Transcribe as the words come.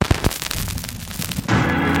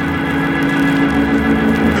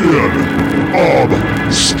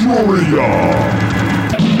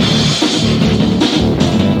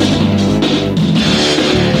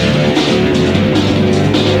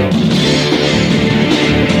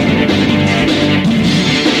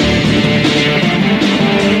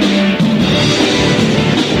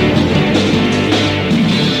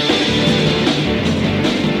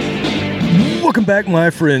back,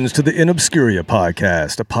 my friends, to the In Obscuria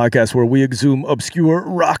podcast, a podcast where we exhume obscure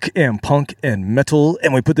rock and punk and metal,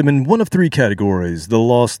 and we put them in one of three categories: the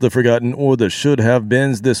lost, the forgotten, or the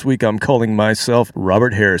should-have-beens. This week, I'm calling myself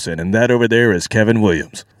Robert Harrison, and that over there is Kevin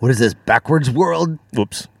Williams. What is this, backwards world?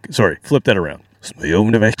 Whoops. Sorry, flip that around.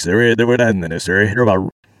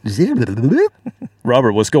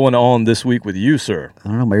 Robert, what's going on this week with you, sir? I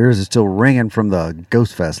don't know, my ears are still ringing from the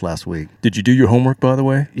Ghost Fest last week. Did you do your homework, by the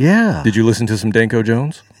way? Yeah. Did you listen to some Danko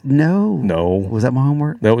Jones? No. No. Was that my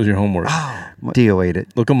homework? That was your homework. Dio ate it.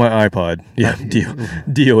 Look on my iPod. Yeah,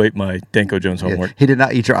 Dio ate my Danko Jones homework. Yeah, he did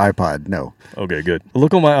not eat your iPod, no. Okay, good.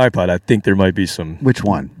 Look on my iPod. I think there might be some... Which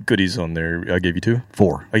one? Goodies on there. I gave you 2?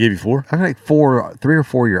 4. I gave you 4? I got like 3 or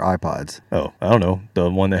 4 of your iPods. Oh, I don't know. The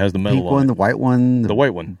one that has the metal Pink on one, it. the white one. The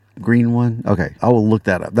white one. Green one. Okay, I will look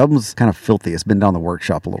that up. That one's kind of filthy. It's been down the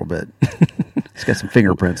workshop a little bit. It's got some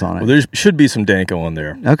fingerprints on it. Well, there should be some Danko on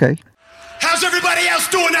there. Okay. How's everybody else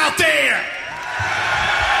doing out there?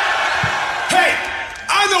 Hey,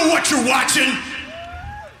 I know what you're watching.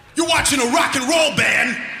 You're watching a rock and roll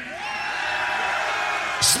band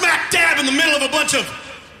smack dab in the middle of a bunch of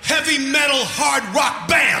heavy metal hard rock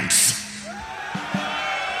bands.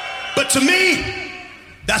 But to me,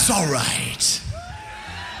 that's all right.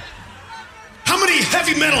 How many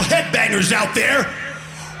heavy metal headbangers out there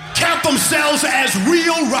count themselves as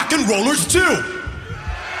real rock and rollers too?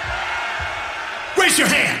 Raise your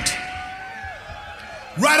hand.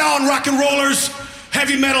 Right on, rock and rollers,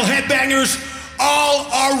 heavy metal headbangers, all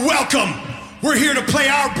are welcome. We're here to play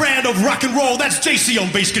our brand of rock and roll. That's JC on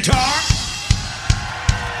bass guitar,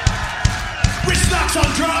 Rich Knox on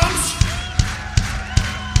drums,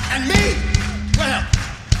 and me, well,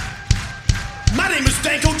 my name is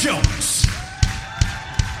Danko Jones.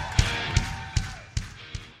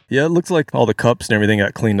 Yeah, it looks like all the cups and everything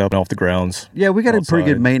got cleaned up and off the grounds. Yeah, we got outside. a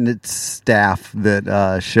pretty good maintenance staff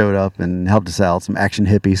that showed up and helped us out, some action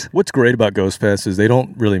hippies. What's great about Ghost Fest is they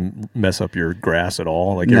don't really mess up your grass at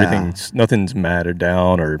all. Like nothing's matted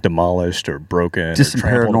down or demolished or broken. Just or some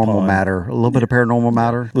trampled paranormal upon. matter. A little bit of paranormal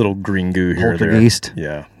matter. Little green goo here or there. Poltergeist.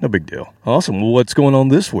 Yeah, no big deal. Awesome. Well, what's going on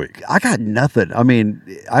this week? I got nothing. I mean,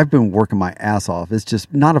 I've been working my ass off. It's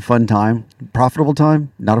just not a fun time. Profitable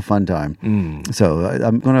time, not a fun time. So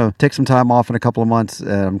I'm going to take some time off in a couple of months.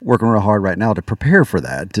 And I'm working real hard right now to prepare for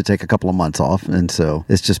that, to take a couple of months off. And so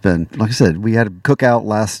it's just been, like I said, we had a cookout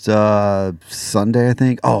last Sunday, I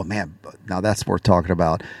think. Oh, man. Now that's worth talking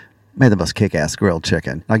about. Made the most kick-ass grilled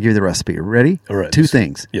chicken. I'll give you the recipe. Ready? All right. 2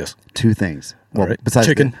 things. Yes. 2 things. Well, All right. besides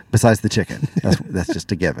Chicken. Besides the chicken. That's just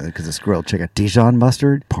a given because it's grilled chicken. Dijon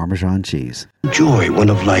mustard, Parmesan cheese. Enjoy one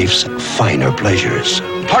of life's finer pleasures.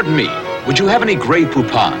 Pardon me, would you have any Grey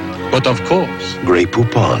Poupon? But of course. Grey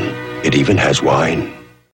Poupon. It even has wine.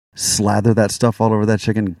 Slather that stuff all over that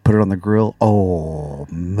chicken, put it on the grill. Oh,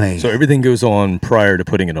 man. So everything goes on prior to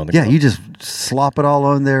putting it on the grill. You just slop it all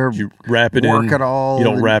on there. You wrap it work in. it all. You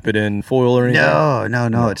don't wrap it in foil or anything?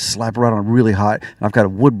 No. It's slap it right on really hot. And I've got a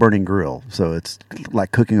wood burning grill, so it's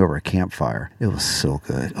like cooking over a campfire. It was so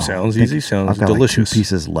good. Sounds easy. Sounds I've got delicious. Like 2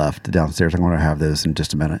 pieces left downstairs. I'm going to have those in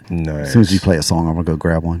just a minute. Nice. As soon as you play a song, I'm going to go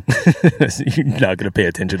grab one. You're not going to pay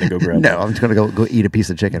attention and go grab No, one. I'm just going to go eat a piece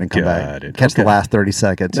of chicken and come back. Catch the last 30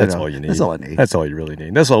 seconds. That's all you need. That's all I need. That's all you really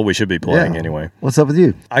need. That's all we should be playing anyway. What's up with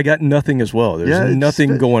you? I got nothing as well. There's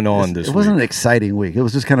nothing going on this week. It wasn't an exciting week. It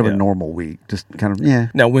was just kind of a normal week. Just kind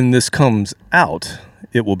of, Now, when this comes out,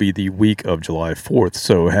 it will be the week of July 4th.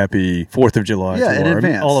 So happy 4th of July in to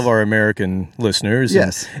advance. all of our American listeners.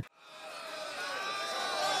 Yes.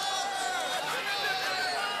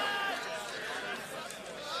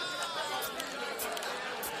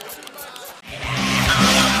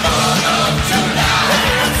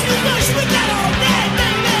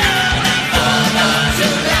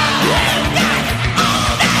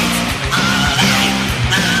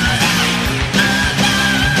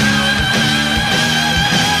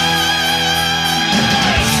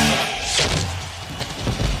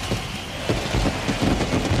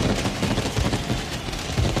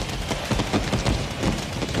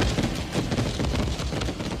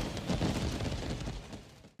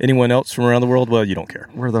 Anyone else from around the world? Well, you don't care.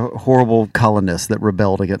 We're the horrible colonists that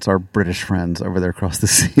rebelled against our British friends over there across the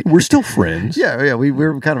sea. We're still friends. We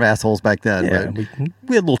were kind of assholes back then. Yeah, but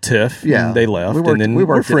we had a little tiff. yeah, And they left, we and then we're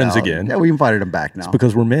worked it friends out. again. Yeah, we invited them back now.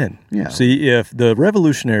 Because we're men. Yeah. See, if the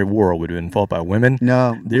Revolutionary War would have been fought by women,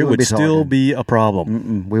 No, we there wouldn't would be still talking. be a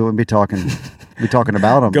problem. We wouldn't be talking. We're talking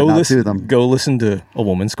about them, Go but not listen. to them. Go listen to A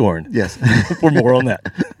Woman Scorned. Yes. For more on that.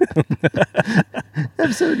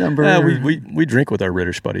 Episode number. We drink with our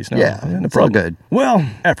British buddies now. Yeah, no it's all problem. good. Well,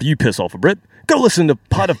 after you piss off a Brit, go listen to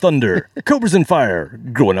Pot of Thunder, Cobras and Fire,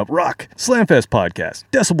 Growing Up Rock, Slamfest Podcast,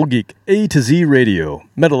 Decibel Geek, A to Z Radio,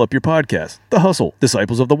 Metal Up Your Podcast, The Hustle,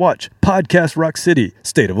 Disciples of the Watch, Podcast Rock City,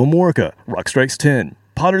 State of Amorica, Rock Strikes 10,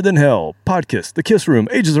 Potter Than Hell, Podkiss, The Kiss Room,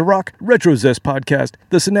 Ages of Rock, Retro Zest Podcast,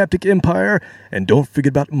 The Synaptic Empire, and don't forget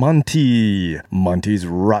about Monty's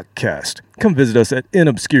Rockcast. Come visit us at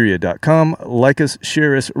inobscuria.com. Like us,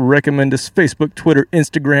 share us, recommend us, Facebook, Twitter,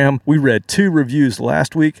 Instagram. We read 2 reviews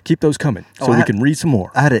last week. Keep those coming so we can read some more.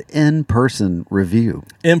 I had an in-person review.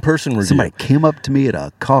 In-person review. Somebody came up to me at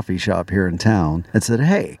a coffee shop here in town and said,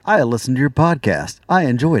 hey, I listened to your podcast. I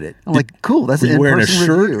enjoyed it. I'm like, cool, that's an Were you in-person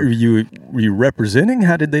wearing a shirt? review. Were you representing?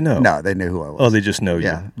 How did they know? No, they knew who I was. Oh, they just know you.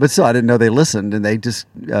 Yeah, but still, I didn't know they listened, and they just,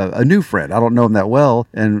 a new friend, I don't know him that well,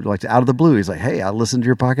 and like out of the blue, he's like, hey, I listened to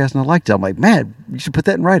your podcast and I liked it. I'm like, man, you should put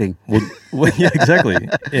that in writing. Well, yeah, exactly.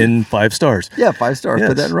 In 5 stars. Yeah, 5 stars, Yes.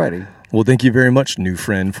 put that in writing. Well, thank you very much, new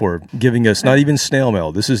friend, for giving us not even snail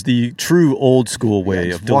mail. This is the true old school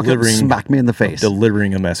way of Walk up and delivering, smack me in the face.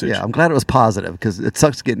 delivering a message. Yeah, I'm glad it was positive because it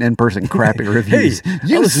sucks getting in-person crappy reviews.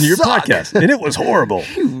 Hey, I listened to your suck. podcast, and it was horrible.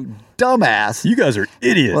 You dumbass. You guys are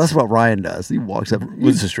idiots. Well, that's what Ryan does. He walks up.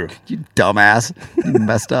 This is true. You dumbass. You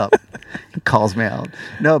messed up. He calls me out.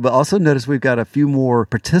 No, but also notice we've got a few more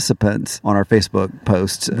participants on our Facebook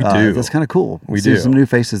posts. We do. That's kind of cool. We See do. some new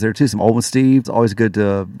faces there too. Some old ones. Steve. It's always good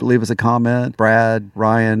to leave us a comment. Brad,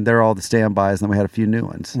 Ryan, they're all the standbys. And then we had a few new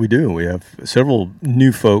ones. We do. We have several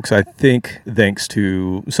new folks, I think, thanks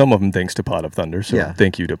to some of them, thanks to Pot of Thunder. So Yeah.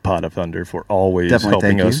 thank you to Pot of Thunder for always Definitely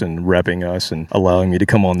helping thank us you. and repping us and allowing me to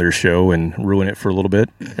come on their show and ruin it for a little bit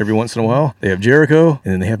every once in a while. They have Jericho,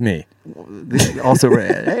 and then they have me. Also,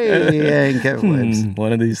 hey, and Kevin Williams.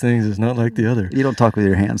 One of these things is not like the other. You don't talk with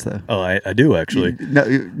your hands though. Oh, I do actually. No,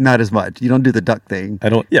 not as much. You don't do the duck thing. I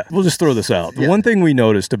don't. Yeah, we'll just throw this out. The Yeah. one thing we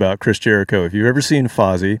noticed about Chris Jericho, if you've ever seen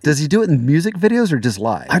Fozzy, Does he do it in music videos or just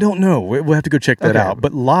live? I don't know. We'll have to go check that Okay. out.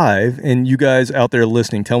 But live, and you guys out there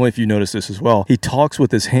listening, tell me if you notice this as well. He talks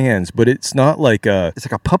with his hands, but it's not like a.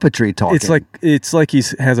 It's like a puppetry talking. It's like he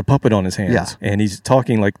has a puppet on his hands, Yeah. and he's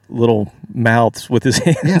talking like little mouths with his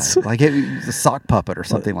hands. yeah, like it's a sock puppet or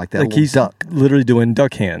something like that. Like a little he's duck. literally doing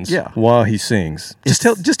duck hands Yeah. while he sings. Just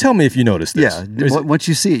tell me if you notice this. Yeah, There's- once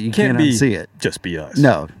you see it, you can't can't be unsee it. just be us.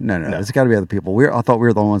 No. No. It's got to be other people. I thought we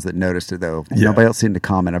were the ones that noticed it, though. Yeah. Nobody else seemed to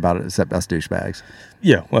comment about it except us douchebags.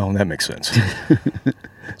 Yeah, well, that makes sense.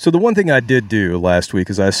 So the one thing I did do last week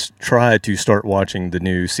is I tried to start watching the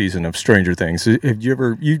new season of Stranger Things. Have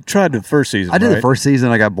you tried the first season? I did right? the first season.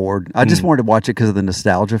 I got bored. I just wanted to watch it because of the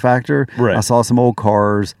nostalgia factor. Right. I saw some old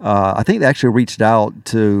cars. I think they actually reached out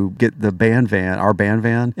to get the our band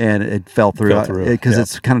van, and it fell through because yeah.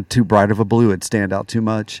 it's kind of too bright of a blue. It'd stand out too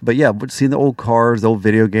much. But yeah, seeing the old cars, the old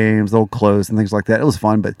video games, the old clothes, and things like that, it was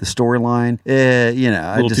fun. But the storyline, a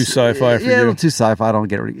little too sci-fi for you? Yeah, a little too sci-fi. I don't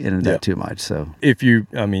get into Yeah. that too much. So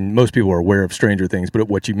Most people are aware of Stranger Things, but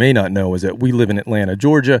what you may not know is that we live in Atlanta,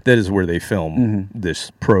 Georgia. That is where they film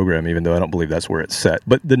this program, even though I don't believe that's where it's set.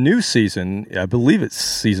 But the new season, I believe it's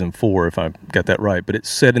season 4, if I got that right, but it's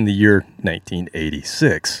set in the year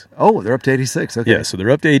 1986. oh, they're up to 86. Okay. Yeah, so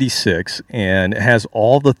they're up to 86, and it has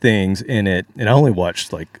all the things in it. And I only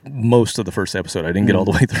watched like most of the first episode. I didn't get all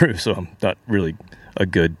the way through, so I'm not really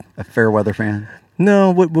a fair weather fan.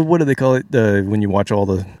 No, what do they call it when you watch all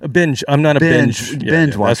a binge? I'm not a binge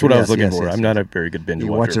Binge watcher. That's what I was Yes, looking yes, for. yes, I'm not a very good binge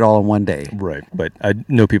You watcher. watch it all in one day. Right, but I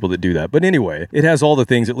know people that do that. But anyway, it has all the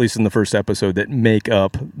things, at least in the first episode, that make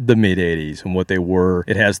up the mid-'80s and what they were.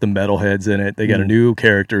 It has the metalheads in it. They got a new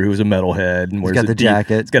character who's a metalhead. And wears got the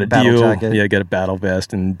jacket, It's got a battle Dio. jacket. Yeah, got a battle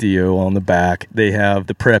vest and Dio on the back. They have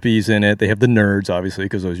the preppies in it. They have the nerds, obviously,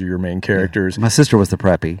 because those are your main characters. My sister was the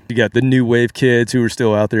preppy. You got the new wave kids who are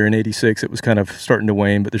still out there in 86. It was kind of starting to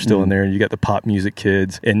wane, but they're still in there. And you got the pop music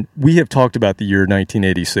kids. And we have talked about the year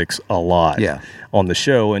 1986 a lot on the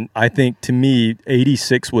show. And I think, to me,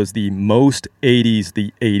 86 was the most 80s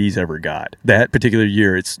the 80s ever got. That particular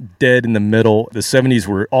year, it's dead in the middle. The 70s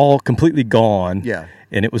were all completely gone. Yeah.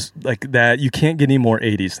 And it was like that. You can't get any more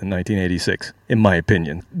 80s than 1986, in my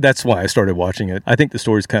opinion. That's why I started watching it. I think the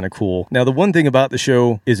story's kind of cool. Now, the one thing about the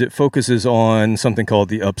show is it focuses on something called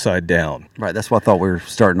the Upside Down. Right, that's what I thought we were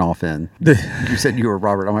starting off in. You said you were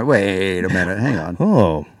Robert. I'm like, wait a minute, hang on.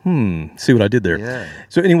 Oh, see what I did there. Yeah.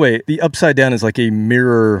 So anyway, the Upside Down is like a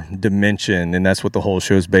mirror dimension, and that's what the whole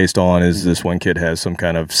show's based on, is this one kid has some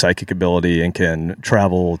kind of psychic ability and can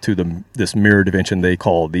travel to this mirror dimension they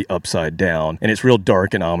call the Upside Down. And it's real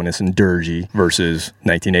dark and ominous and dirgy versus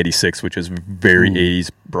 1986, which is very 80s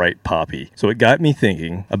bright poppy. So it got me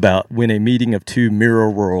thinking about when a meeting of two mirror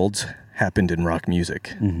worlds happened in rock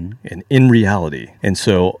music and in reality. And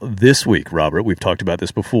so this week, Robert, we've talked about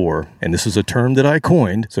this before, and this is a term that I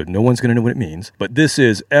coined, so no one's going to know what it means. But this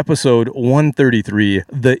is episode 133,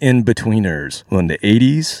 The In-Betweeners, when the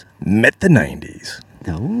 80s met the 90s.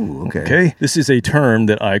 Oh, okay. Okay. This is a term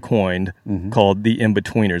that I coined called the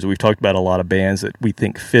In-Betweeners. We've talked about a lot of bands that we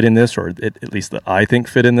think fit in this, or at least that I think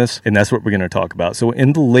fit in this, and that's what we're going to talk about. So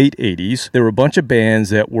in the late 80s, there were a bunch of bands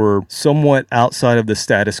that were somewhat outside of the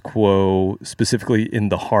status quo, specifically in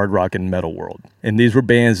the hard rock and metal world. And these were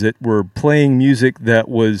bands that were playing music that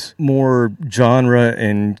was more genre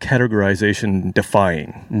and categorization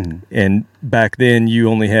defying. And back then, you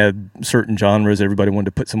only had certain genres. Everybody wanted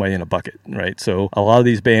to put somebody in a bucket, right? So a lot of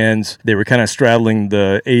these bands, they were kind of straddling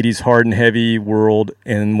the 80s hard and heavy world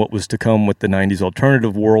and what was to come with the 90s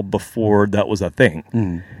alternative world before that was a thing.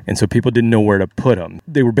 And so people didn't know where to put them.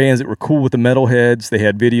 They were bands that were cool with the metalheads. They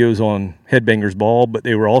had videos on Headbangers Ball, but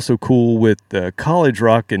they were also cool with the college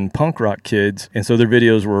rock and punk rock kids. And so their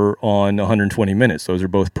videos were on 120 Minutes. Those are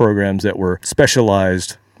both programs that were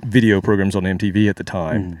specialized video programs on MTV at the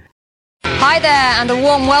time. Hi there, and a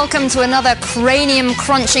warm welcome to another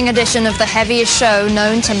cranium-crunching edition of the heaviest show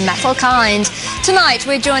known to metalkind. Tonight,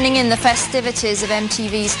 we're joining in the festivities of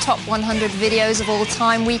MTV's Top 100 Videos of All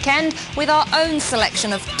Time weekend with our own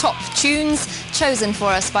selection of top tunes chosen for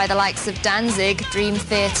us by the likes of Danzig, Dream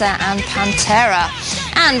Theater, and Pantera.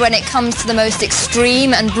 And when it comes to the most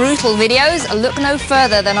extreme and brutal videos, look no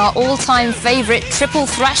further than our all-time favourite triple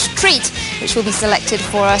thrash treat, which will be selected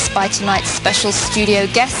for us by tonight's special studio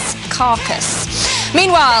guests, Carcass.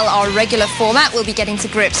 Meanwhile, our regular format will be getting to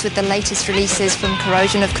grips with the latest releases from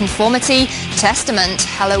Corrosion of Conformity, Testament,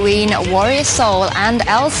 Halloween, Warrior Soul, and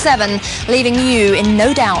L7, leaving you in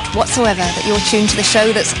no doubt whatsoever that you're tuned to the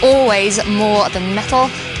show that's always more than metal,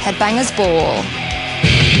 Headbangers Ball.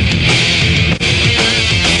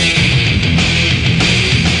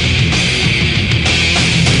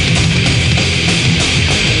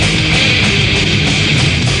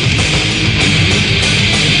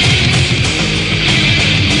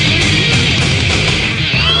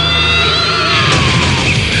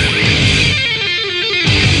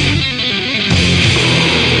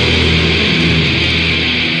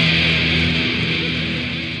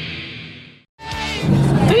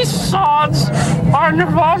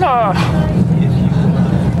 Nirvana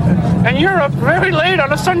in Europe very late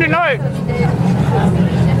on a Sunday night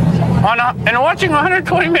and watching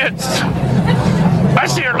 120 Minutes. I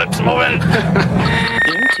see your lips moving.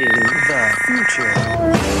 Into the future.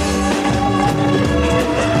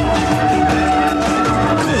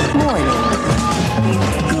 Good morning.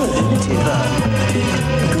 Good to the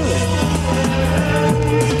good.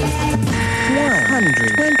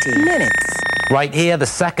 120 minutes. Right here, the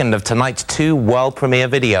second of tonight's two world premiere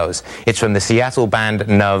videos. It's from the Seattle band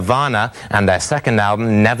Nirvana and their second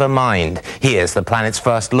album, Nevermind. Here's the planet's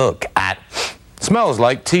first look at Smells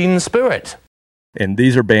Like Teen Spirit. And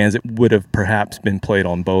these are bands that would have perhaps been played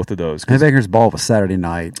on both of those. Headbangers Ball was Saturday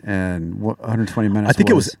night, and 120 Minutes I think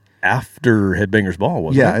it was after Headbangers Ball,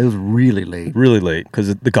 wasn't it? Yeah, it was really late. Really late,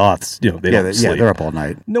 because the goths, they don't sleep. Yeah, they're up all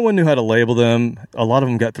night. No one knew how to label them. A lot of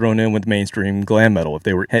them got thrown in with mainstream glam metal. If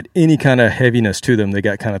they had any kind of heaviness to them, they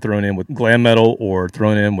got kind of thrown in with glam metal or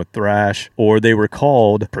thrown in with thrash, or they were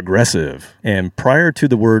called progressive. And prior to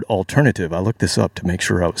the word alternative, I looked this up to make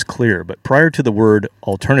sure I was clear, but prior to the word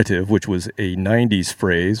alternative, which was a 90s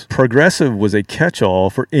phrase, progressive was a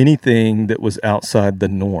catch-all for anything that was outside the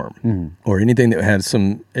norm, or anything that had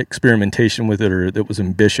some experimentation with it, or that was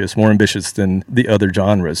ambitious, more ambitious than the other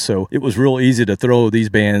genres. So it was real easy to throw these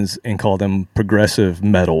bands and call them progressive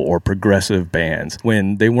metal or progressive bands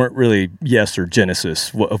when they weren't really Yes or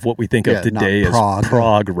Genesis of what we think of today as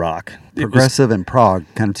prog rock. Progressive and prog,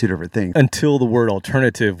 kind of two different things. Until the word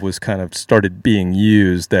alternative was kind of started being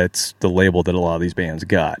used, that's the label that a lot of these bands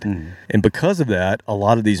got. And because of that, a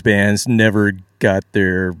lot of these bands never got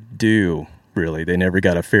their due. Really, they never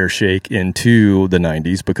got a fair shake into the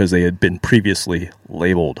 90s because they had been previously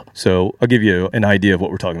labeled. So I'll give you an idea of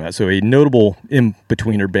what we're talking about. So a notable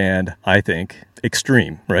in-betweener band, I think,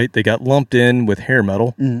 Extreme, right? They got lumped in with hair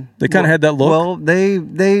metal. They kind of had that look. Well,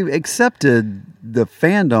 they accepted the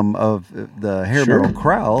fandom of the hair metal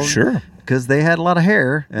crowd. Sure. Because they had a lot of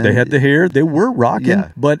hair. They had the hair. They were rocking.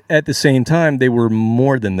 But at the same time, they were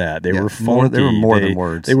more than that. They were funky. They were more than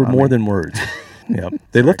words. They were more than words. Yeah,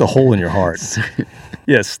 they left a hole in your heart.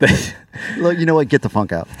 Yes. Look, you know what? Get the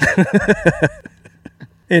funk out.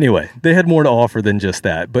 Anyway, they had more to offer than just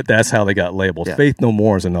that, but that's how they got labeled. Yeah. Faith No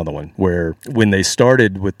More is another one where when they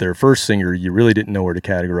started with their first singer, you really didn't know where to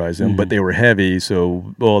categorize them, but they were heavy,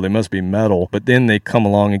 so, they must be metal. But then they come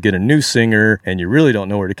along and get a new singer, and you really don't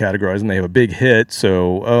know where to categorize them. They have a big hit,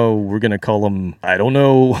 so, we're going to call them, I don't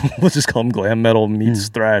know, let's just call them glam metal meets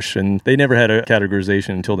thrash, and they never had a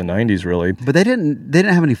categorization until the 90s, really. But they didn't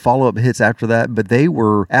have any follow-up hits after that, but they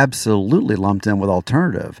were absolutely lumped in with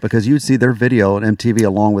alternative because you'd see their video on MTV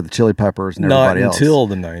along with the Chili Peppers and everybody else. Not until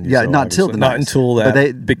the 90s. Yeah, though, not until the 90s. Not until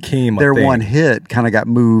that became their a thing. one hit kind of got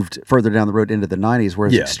moved further down the road into the 90s,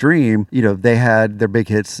 whereas Extreme, they had their big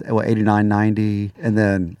hits, 89, 90, and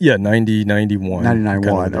then... Yeah, 90, 91.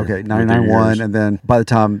 99-1, okay, 99-1, and then by the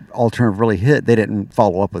time alternative really hit, they didn't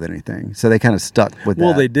follow up with anything. So they kind of stuck with that.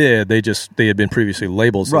 Well, they did. They had been previously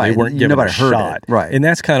labeled, so they weren't given a shot. Right. And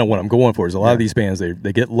that's kind of what I'm going for, is a lot of these bands,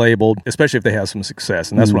 they get labeled, especially if they have some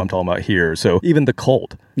success, and that's what I'm talking about here. So even The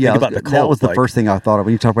Cult. Yeah, Think about The Cult. That was the first thing I thought of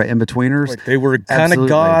when you talk about in-betweeners. Like they were kind of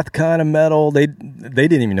goth, kind of metal. They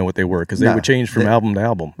didn't even know what they were because they would change from album to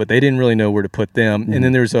album, but they didn't really know where to put them. And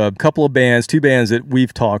then there's a couple of bands, two bands that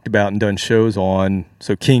we've talked about and done shows on.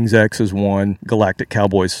 So King's X is one, Galactic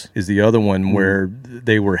Cowboys is the other one, where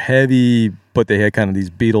they were heavy, but they had kind of these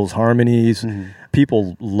Beatles harmonies.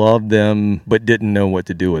 People loved them, but didn't know what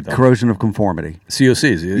to do with them. Corrosion of Conformity.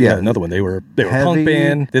 COCs, yeah, another one. They were a punk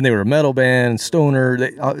band, then they were a metal band, stoner.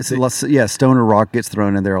 Stoner rock gets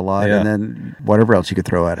thrown in there a lot, and then whatever else you could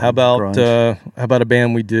throw at it. How about a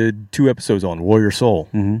band we did 2 episodes on, Warrior Soul?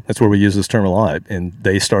 That's where we use this term a lot, and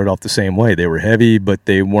they started off the same way. They were heavy, but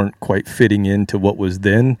they weren't quite fitting into what was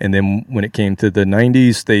then. And then when it came to the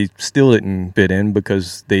 90s, they still didn't fit in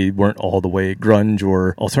because they weren't all the way grunge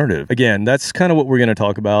or alternative. Again, that's kind of what we're going to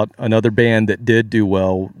talk about. Another band that did do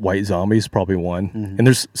well, White Zombie, probably one. And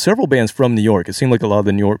there's several bands from New York. It seemed like a lot of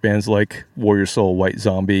the New York bands like Warrior Soul, White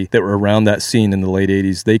Zombie, that were around that scene in the late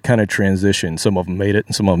 80s, they kind of transitioned. Some of them made it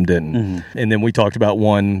and some of them didn't. And then we talked about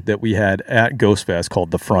one that we had at Ghost Fest called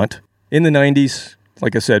The Front. In the 90s,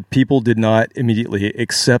 like I said, people did not immediately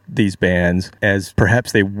accept these bands as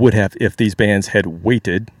perhaps they would have if these bands had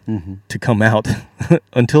waited to come out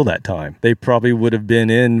until that time. They probably would have been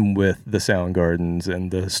in with the Soundgardens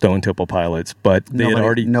and the Stone Temple Pilots, but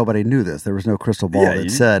nobody knew this. There was no crystal ball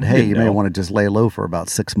that said, hey, you may want to just lay low for about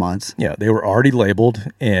 6 months. Yeah, they were already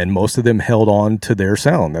labeled, and most of them held on to their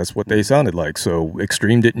sound. That's what they sounded like. So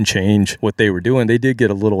Extreme didn't change what they were doing. They did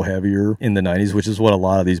get a little heavier in the 90s, which is what a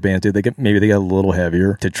lot of these bands did. Maybe they got a little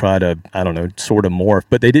heavier to try to, sort of morph,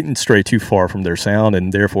 but they didn't stray too far from their sound,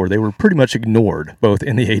 and therefore they were pretty much ignored, both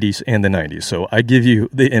in the 80s and the 90s. So I give you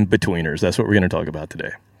the in-betweeners. That's what we're going to talk about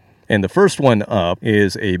today. And the first one up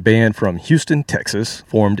is a band from Houston, Texas,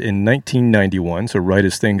 formed in 1991, so right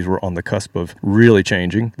as things were on the cusp of really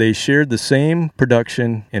changing. They shared the same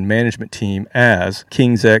production and management team as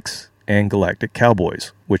King's X and Galactic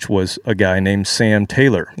Cowboys, which was a guy named Sam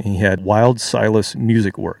Taylor. He had Wild Silas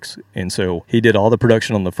Music Works, and so he did all the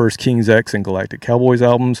production on the first King's X and Galactic Cowboys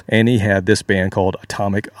albums, and he had this band called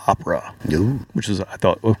Atomic Opera, which is, I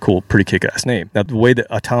thought, a cool, pretty kick-ass name. Now, the way that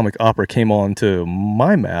Atomic Opera came onto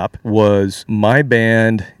my map was my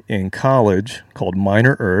band in college called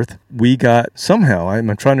Minor Earth. We got, somehow,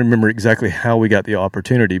 I'm trying to remember exactly how we got the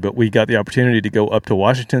opportunity, but we got the opportunity to go up to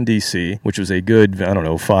Washington, D.C., which was a good,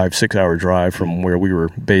 5-6 hour drive from where we were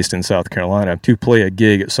based in South Carolina, to play a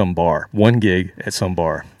gig at some bar. One gig at some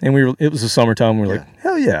bar. And it was the summertime, we were like,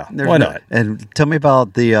 hell yeah, why not? And tell me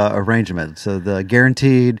about the arrangement. So the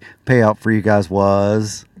guaranteed payout for you guys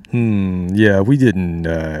was... Yeah, we didn't...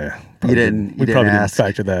 We probably didn't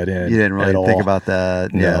factor that in. You didn't really think about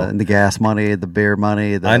that. No. Yeah, and the gas money, the beer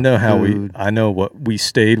money. I know what we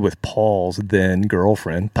stayed with Paul's then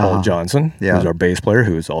girlfriend, Paul Johnson, who's our bass player,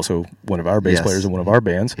 who's also one of our bass players in one of our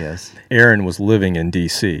bands. Yes. Erin was living in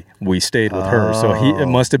D.C. We stayed with her, so it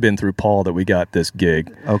must have been through Paul that we got this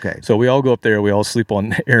gig. Okay. So we all go up there. We all sleep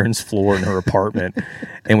on Erin's floor in her apartment,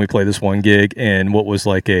 and we play this one gig. And what was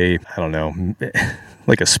like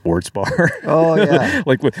like a sports bar. Oh, yeah.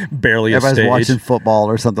 Like with barely a stage. Everybody's watching football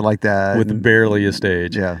or something like that. With barely a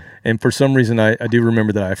stage. Yeah. And for some reason, I do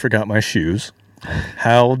remember that I forgot my shoes.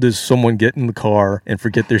 How does someone get in the car and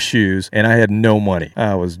forget their shoes? And I had no money.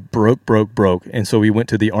 I was broke. And so we went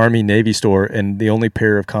to the Army-Navy store, and the only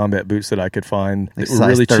pair of combat boots that I could find that were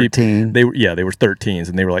really 13. Cheap. They were 13s,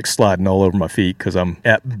 and they were like sliding all over my feet because I'm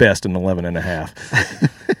at best an 11 and a half.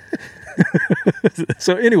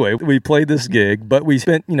 So anyway, we played this gig, but we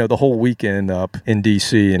spent, the whole weekend up in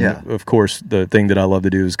DC. And of course, the thing that I love to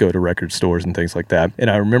do is go to record stores and things like that. And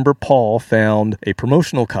I remember Paul found a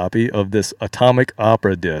promotional copy of this Atomic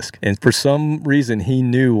Opera disc. And for some reason, he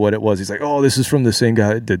knew what it was. He's like, oh, this is from the same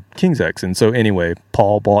guy that did King's X. And so anyway,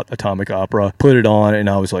 Paul bought Atomic Opera, put it on, and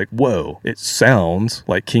I was like, whoa, it sounds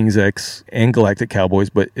like King's X and Galactic Cowboys,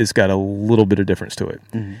 but it's got a little bit of difference to it.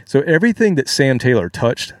 Mm-hmm. So everything that Sam Taylor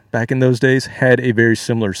touched back in those days had a very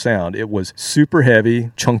similar sound. It was super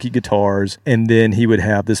heavy, chunky guitars, and then he would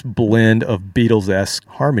have this blend of Beatles-esque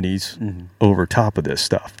harmonies over top of this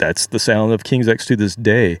stuff. That's the sound of King's X to this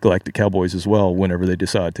day, Galactic Cowboys as well, whenever they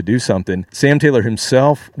decide to do something. Sam Taylor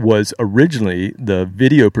himself was originally the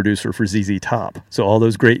video producer for ZZ Top. So all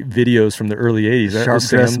those great videos from the early 80s,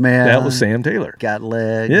 that was Sam Taylor. Got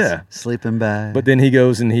Legs, Sleeping Bag. But then he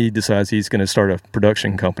goes and he decides he's going to start a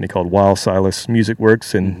production company called Wild Silas Music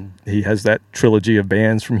Works, and he has that trilogy of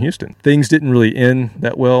bands from Houston. Things didn't really end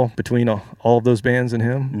that well between all of those bands and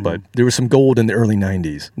him, but there was some gold in the early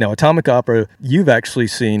 90s. Now, Atomic Opera, you've actually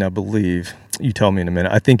seen, I believe, you tell me in a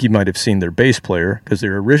minute, I think you might have seen their bass player, because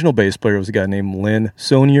their original bass player was a guy named Len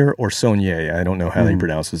Saunier or Saunier. I don't know how he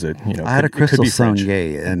pronounces it. I had a Crystal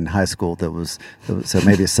Saunier in high school that was so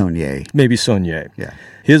maybe it's Saunier. Maybe Saunier. Yeah.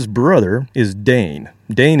 His brother is Dane.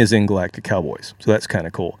 Dane is in Galactic Cowboys, so that's kind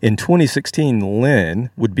of cool. In 2016, Len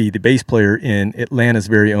would be the bass player in Atlanta's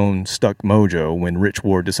very own Stuck Mojo when Rich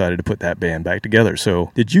Ward decided to put that band back together.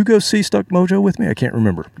 So did you go see Stuck Mojo with me? I can't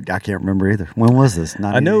remember. I can't remember either. When was this?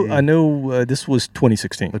 I know this was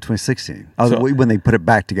 2016. 2016. When they put it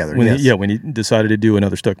back together. When he decided to do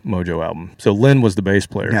another Stuck Mojo album. So Len was the bass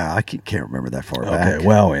player. Yeah, I can't remember that far back. Okay,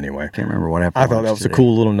 well, anyway. Can't remember what happened. I thought that was a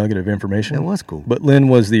cool little nugget of information. It was cool. But Len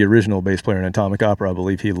was the original bass player in Atomic Opera. I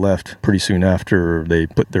believe he left pretty soon after they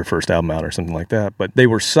put their first album out or something like that. But they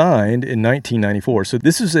were signed in 1994. So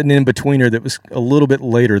this is an in-betweener that was a little bit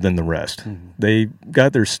later than the rest. They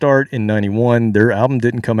got their start in 91. Their album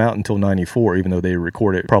didn't come out until 94, even though they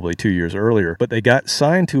recorded it probably 2 years earlier. But they got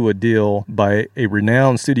signed to a deal by a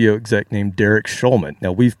renowned studio exec named Derek Shulman.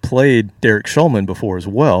 Now, we've played Derek Shulman before as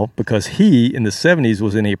well, because he, in the 70s,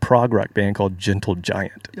 was in a prog rock band called Gentle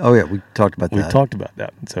Giant. Oh, yeah, we talked about that. We talked about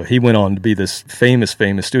that. So he went on to be this famous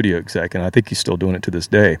studio exec, and I think he's still doing it to this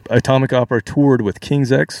day. Atomic Opera toured with King's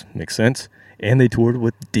X, makes sense, and they toured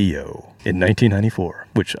with Dio in 1994,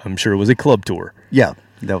 which I'm sure was a club tour. Yeah,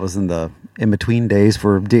 that was in the in-between days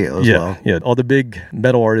for Dio as well. Yeah, all the big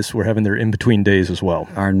metal artists were having their in-between days as well.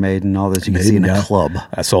 Iron Maiden, all those you can see in a club.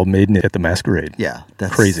 I saw Maiden at the Masquerade. Yeah,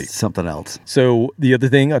 that's crazy. Something else. So the other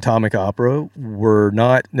thing, Atomic Opera were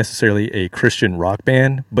not necessarily a Christian rock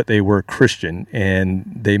band, but they were Christian, and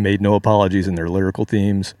they made no apologies in their lyrical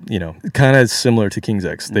themes. Kind of similar to King's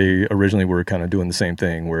X. They originally were kind of doing the same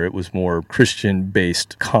thing, where it was more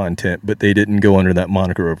Christian-based content, but they didn't go under that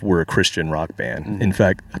moniker of we're a Christian rock band. In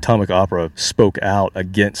fact, Atomic Opera spoke out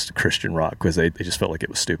against Christian rock because they just felt like it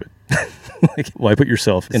was stupid. Why put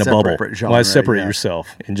yourself in a bubble? Genre, why separate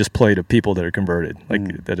yourself and just play to people that are converted?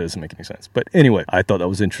 That doesn't make any sense. But anyway, I thought that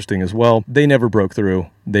was interesting as well. They never broke through.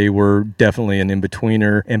 They were definitely an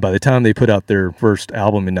in-betweener. And by the time they put out their first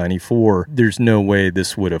album in 94, there's no way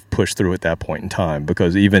this would have pushed through at that point in time,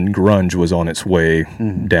 because even grunge was on its way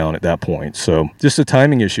down at that point. So just a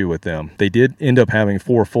timing issue with them. They did end up having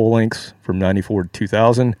 4 full lengths from 94 to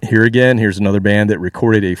 2000. Here's another band that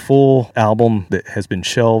recorded a full album that has been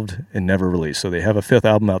shelved and never released. So they have a 5th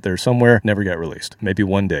album out there somewhere, never got released. Maybe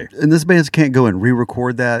one day. And this band can't go and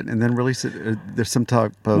re-record that and then release it? There's some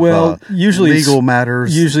type of usually legal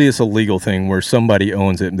matters? Usually it's a legal thing where somebody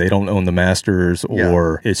owns it and they don't own the masters,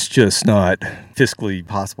 or it's just not fiscally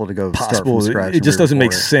possible to go start from scratch. It just doesn't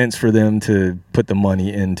make sense for them to put the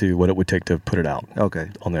money into what it would take to put it out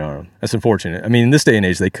on their own. That's unfortunate. I mean, in this day and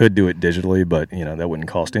age, they could do it digitally, but that wouldn't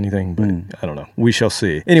cost anything. But I don't know. We shall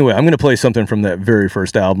see. Anyway, I'm going to play something from that very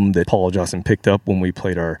first album that Paul Johnson picked up when we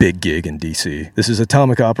played our big gig in DC. This is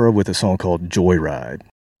Atomic Opera with a song called Joyride.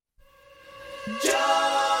 Joyride.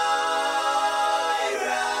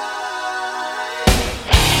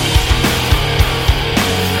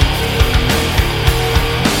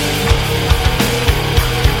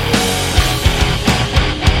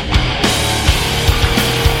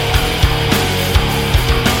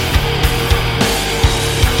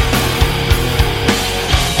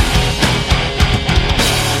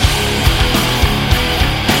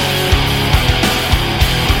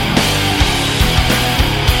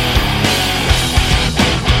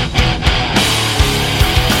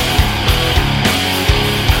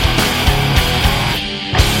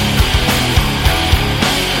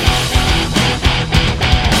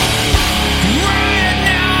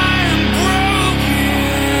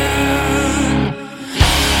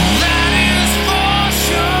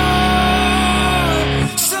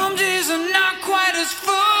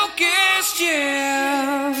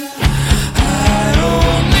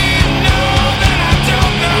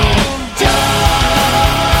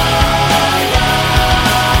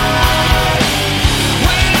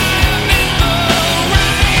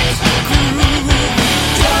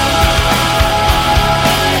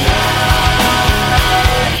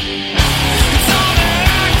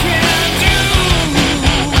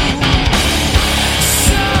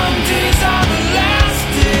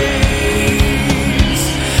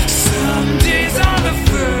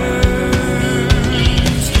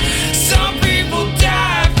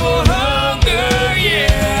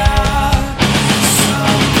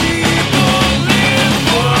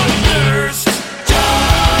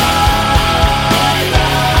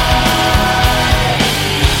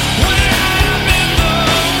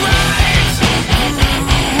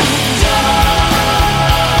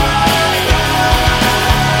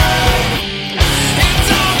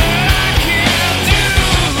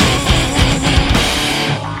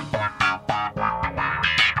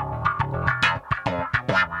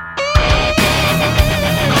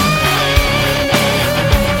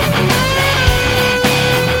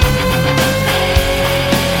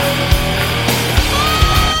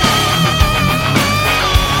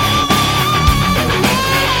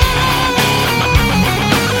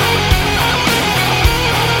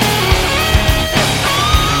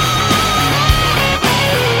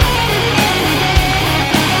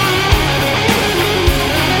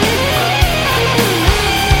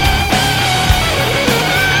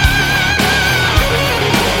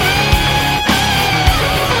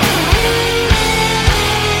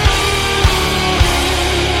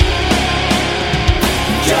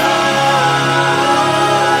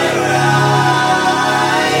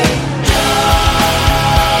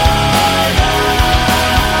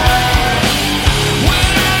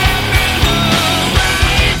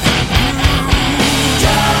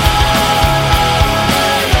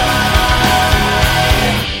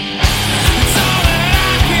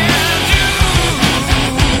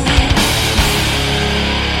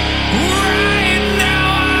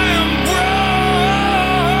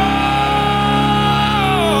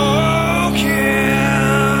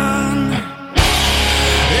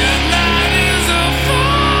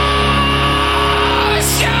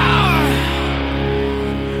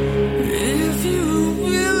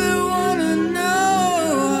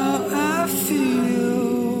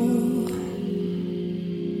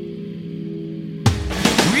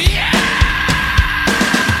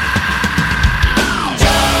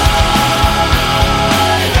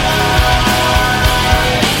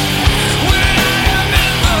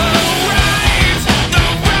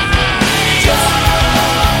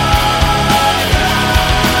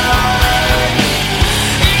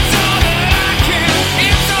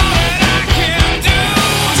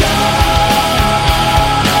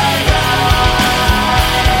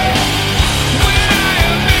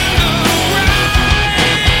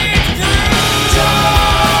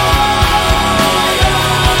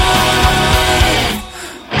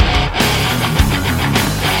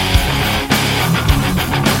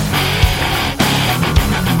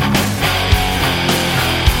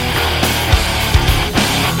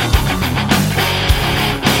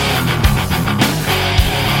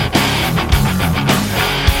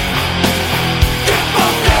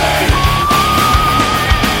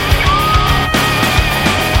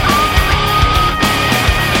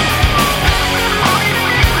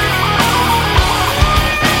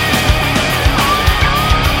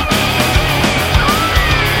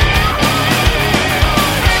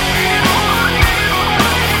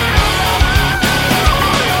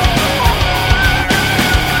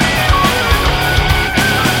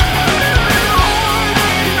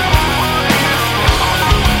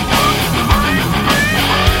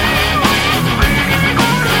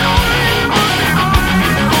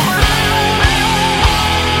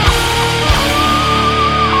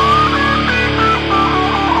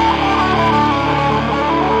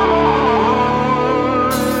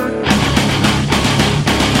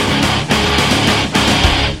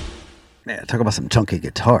 talk about some chunky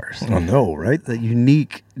guitars. Oh, no, right? The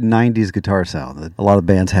unique 90s guitar sound that a lot of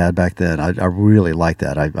bands had back then. I really like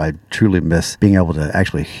that. I truly miss being able to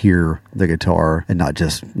actually hear the guitar and not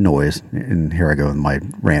just noise. And here I go with my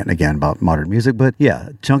rant again about modern music. But yeah,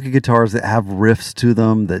 chunky guitars that have riffs to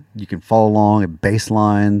them that you can follow along, and bass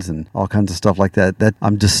lines and all kinds of stuff like that. That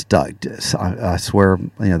I'm just stuck. I swear,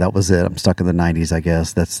 that was it. I'm stuck in the 90s, I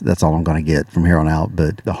guess. That's all I'm going to get from here on out.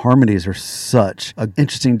 But the harmonies are such an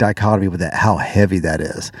interesting dichotomy with that, how heavy that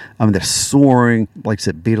is. I mean, they're soaring, like I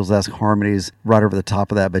said, Beatles-esque harmonies right over the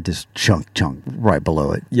top of that, but just chunk right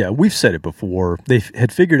below it. Yeah, we've said it before. They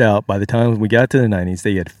had figured out, by the time we got to the 90s,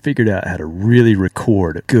 they had figured out how to really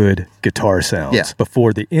record good guitar sounds. Yeah.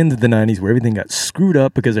 Before the end of the 90s, where everything got screwed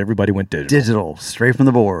up because everybody went digital. Digital, straight from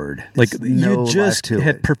the board. Like, no you just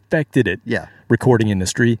had perfected it. Yeah. Recording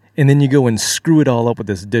industry, and then you go and screw it all up with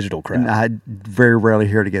this digital crap. And I very rarely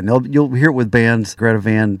hear it again. You'll hear it with bands, Greta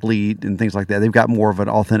Van Fleet and things like that. They've got more of an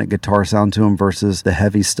authentic guitar sound to them versus the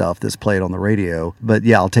heavy stuff that's played on the radio. But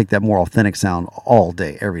yeah, I'll take that more authentic sound all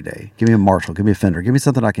day, every day. Give me a Marshall, give me a Fender, give me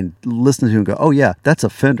something I can listen to and go, oh yeah, that's a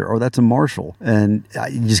Fender or that's a Marshall. And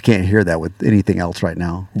you just can't hear that with anything else right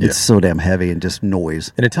now. Yeah. It's so damn heavy and just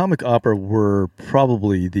noise. And Atomic Opera were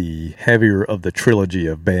probably the heavier of the trilogy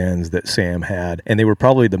of bands that Sam had. And they were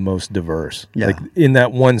probably the most diverse. Yeah. Like in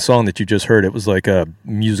that one song that you just heard, it was like a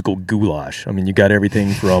musical goulash. I mean, you got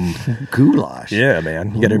everything from goulash. Yeah,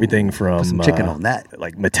 man. You got everything from put some chicken on that.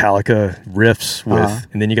 Like Metallica riffs with,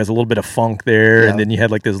 and then you got a little bit of funk there, and then you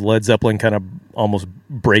had like this Led Zeppelin kind of almost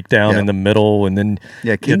breakdown in the middle, and then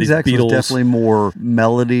King's X was definitely more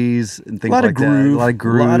melodies and things like that. A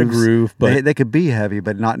lot of groove, but they could be heavy,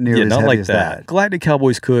 but not nearly as heavy like as that. Galactic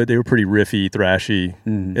Cowboys could. They were pretty riffy, thrashy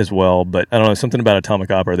as well, but I don't know, something about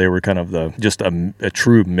Atomic Opera, they were kind of just a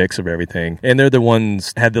true mix of everything, and they're the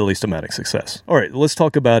ones had the least amount of success. All right, let's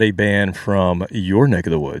talk about a band from your neck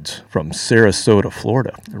of the woods, from Sarasota,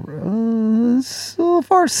 Florida. So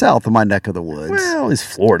far south of my neck of the woods. Well, it's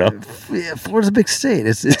Florida. Yeah, Florida's a big state.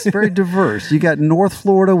 It's very diverse. You got North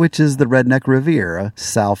Florida, which is the Redneck Riviera,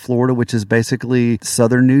 South Florida, which is basically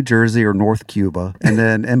southern New Jersey or North Cuba, and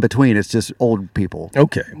then in between, it's just old people.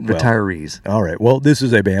 Okay. Retirees. All right. Well, this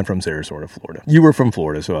is a band from Sarasota, Florida. You were from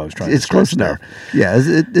Florida, so I was trying to It's close enough. Yeah,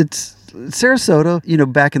 it's Sarasota,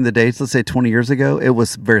 back in the days, let's say 20 years ago, it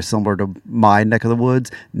was very similar to my neck of the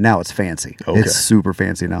woods. Now it's fancy. Okay. It's super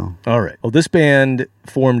fancy now. All right. Well, this band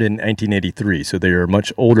formed in 1983, so they're a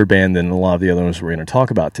much older band than a lot of the other ones we're going to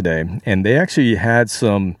talk about today. And they actually had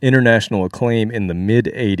some international acclaim in the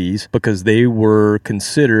mid-'80s because they were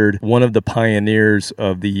considered one of the pioneers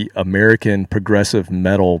of the American progressive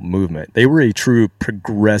metal movement. They were a true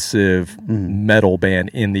progressive metal band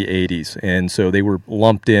in the 80s, and so they were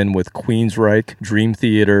lumped in with Queensryche, Dream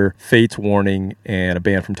Theater, Fates Warning, and a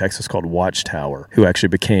band from Texas called Watchtower, who actually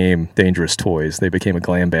became Dangerous Toys. They became a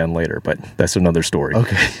glam band later, but that's another story.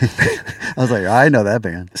 Okay. I was like, I know that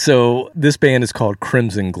band. So this band is called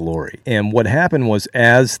Crimson Glory. And what happened was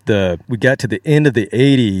as we got to the end of the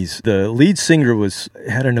 80s, the lead singer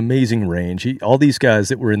had an amazing range. All these guys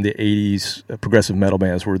that were in the 80s progressive metal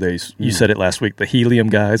bands were you said it last week, the helium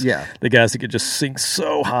guys. Yeah. The guys that could just sing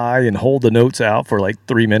so high and hold the notes out for like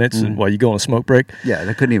 3 minutes while you go on a smoke break. Yeah,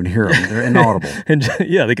 they couldn't even hear them. They're inaudible. And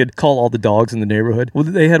yeah, they could call all the dogs in the neighborhood. Well,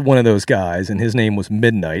 they had one of those guys, and his name was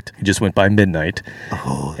Midnight. He just went by Midnight.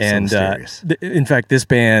 Oh, and so mysterious. In fact, this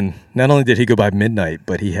band, not only did he go by Midnight,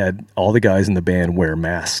 but he had all the guys in the band wear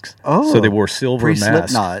masks. Oh, so they wore silver masks.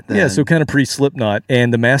 Pre-Slipknot, then. Yeah, so kind of pre-Slipknot.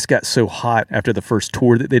 And the mask got so hot after the first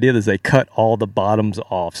tour that they did is they cut all the bottoms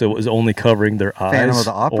off, so it was only covering their eyes. Phantom of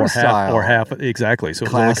the Opera style. Half, exactly. So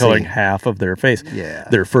Classy. it was only covering half of their face. Yeah.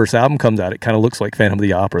 Their first album comes out, it kind of looks like Phantom of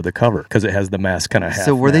the Opera, the cover, because it has the mask kind of half.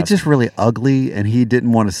 So were they just really ugly and he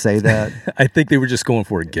didn't want to say that? I think they were just going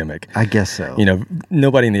for a gimmick. I guess so.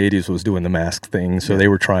 Nobody in the 80s was doing the mask thing, so they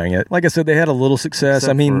were trying it. Like I said, they had a little success.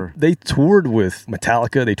 They toured with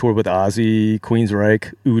Metallica, they toured with Ozzy,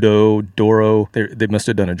 Queensryche, Udo, Doro. They must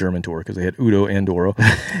have done a German tour because they had Udo and Doro.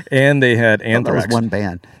 And they had Anthrax. That was one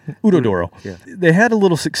band. Udo Doro. Yeah. They had a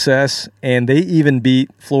little success, and they even beat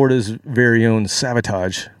Florida's very own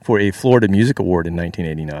Savatage for a Florida Music Award in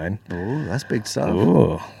 1989. Oh, that's big stuff.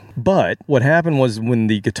 Oh. But what happened was when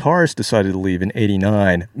the guitarist decided to leave in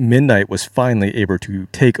 89, Midnight was finally able to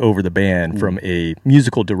take over the band from a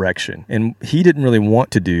musical direction. And he didn't really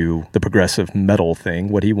want to do the progressive metal thing.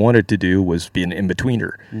 What he wanted to do was be an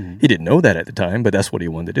in-betweener. He didn't know that at the time, but that's what he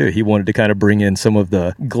wanted to do. He wanted to kind of bring in some of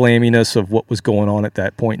the glamminess of what was going on at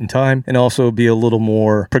that point in time and also be a little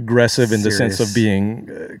more progressive in the sense of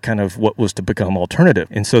being kind of what was to become alternative.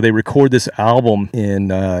 And so they record this album in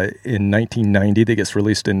 1990 that gets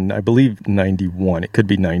released in in, I believe, 91. It could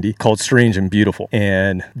be 90, called Strange and Beautiful.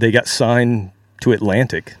 And they got signed to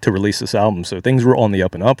Atlantic to release this album. So things were on the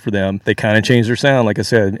up and up for them. They kind of changed their sound, like I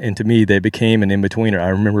said, and to me, they became an in-betweener. I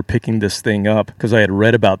remember picking this thing up because I had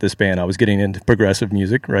read about this band. I was getting into progressive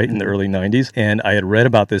music, right, in the early 90s, and I had read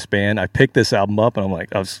about this band. I picked this album up, and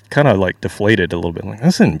I was kind of like deflated a little bit. Like,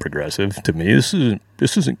 this isn't progressive to me. This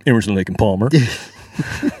isn't Emerson, Lake and Palmer.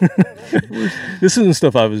 This isn't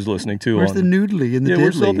stuff I was listening to. Where's the noodly and the diddly?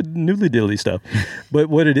 Where's all the noodly diddly stuff? But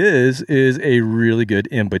what it is a really good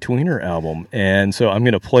in-betweener album. And so I'm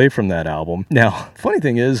going to play from that album. Now, funny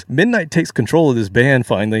thing is, Midnight takes control of this band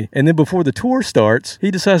finally, and then before the tour starts, he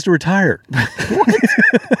decides to retire.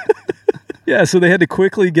 Yeah, so they had to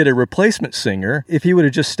quickly get a replacement singer. If he would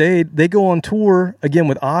have just stayed, they go on tour again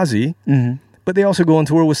with Ozzy. Mm-hmm. But they also go on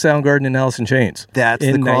tour with Soundgarden and Alice in Chains. That's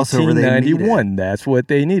the crossover they needed. In 1991, that's what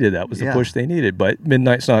they needed. That was the push they needed. But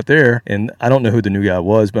Midnight's not there, and I don't know who the new guy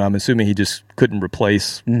was, but I'm assuming he just couldn't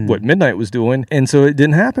replace what Midnight was doing, and so it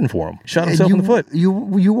didn't happen for him. Shot himself in the foot. You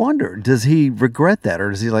wonder, does he regret that,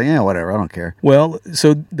 or is he like, yeah, whatever, I don't care? Well,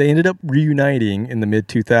 so they ended up reuniting in the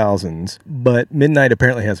mid-2000s, but Midnight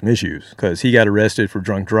apparently has some issues, because he got arrested for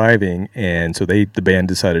drunk driving, and so the band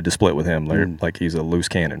decided to split with him, like he's a loose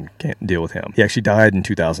cannon, can't deal with him. He actually died in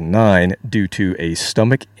 2009 due to a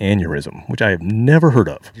stomach aneurysm, which I have never heard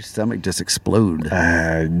of. Your stomach just explode.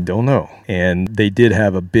 I don't know. And they did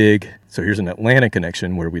have a big... So here's an Atlanta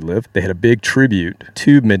connection where we live. They had a big tribute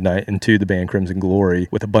to Midnight and to the band Crimson Glory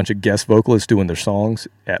with a bunch of guest vocalists doing their songs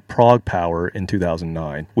at Prague Power in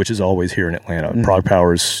 2009, which is always here in Atlanta. Prague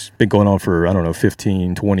Power's been going on for,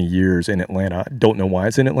 15, 20 years in Atlanta. I don't know why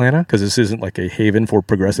it's in Atlanta, because this isn't like a haven for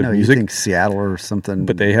progressive music. You think Seattle or something.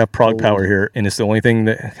 But they have Prague Power here, and it's the only thing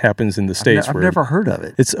that happens in the States. I've never heard of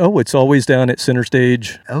it. It's always down at Center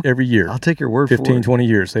Stage every year. I'll take your word for it. 15, 20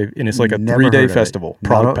 years. And it's like a 3-day festival.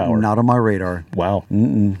 Prague Power. Not on my radar. Wow.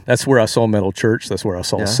 That's where I saw Metal Church. That's where I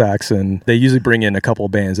saw Saxon. They usually bring in a couple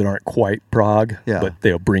of bands that aren't quite Prague, but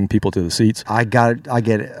they'll bring people to the seats. I get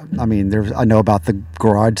it. I mean, I know about the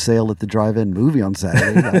garage sale at the drive-in movie on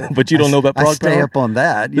Saturday. But you don't know about Prague Power? I stay up on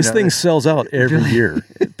that. This thing sells out every year.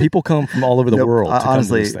 People come from all over the world to come to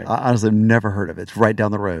this thing. I honestly have never heard of it. It's right down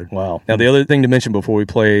the road. Wow. Now, the other thing to mention before we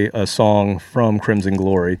play a song from Crimson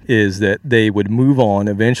Glory is that they would move on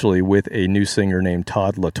eventually with a new singer named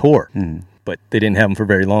Todd Latour. But they didn't have him for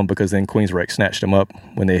very long because then Queensryche snatched him up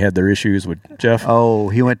when they had their issues with Jeff. Oh,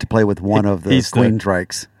 he went to play with one of the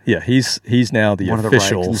Queensryches. Yeah, he's now the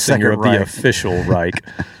official singer of the official Reich.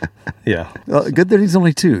 Yeah. Well, good that he's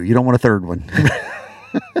only two. You don't want a third one.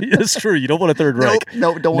 It's true. You don't want a third Reich.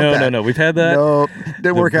 Nope, don't want that. No. We've had that. Nope,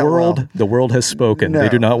 didn't work out well. The world has spoken. No. They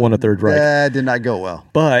do not want a third Reich. That did not go well.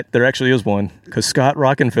 But there actually is one, because Scott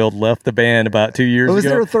Rockenfeld left the band about 2 years ago. Was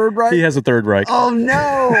there a third Reich? He has a third Reich. Oh,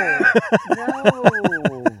 no.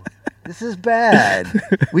 No. This is bad.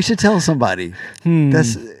 We should tell somebody.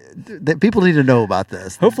 That people need to know about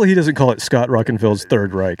this. Hopefully he doesn't call it Scott Rockenfeld's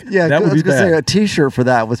Third Reich. Yeah, that would be bad. Say, a T-shirt for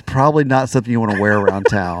that was probably not something you want to wear around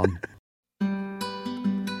town.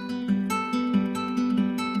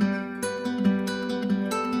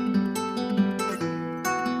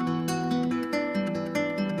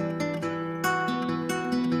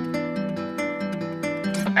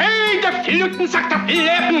 Fluten sagt der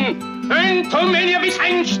Fleppen, und Tomelia wie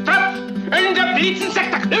sein Strapf, und der Blitzen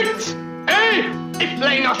sagt der Knut, ich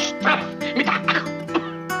bleiner Strapf mit der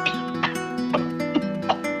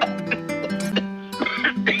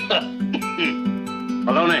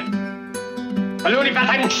Hallo, ich werde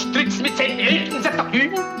einen Stritz mit seinen Eltern, sagt der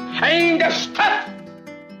Kühn, und der Strapf.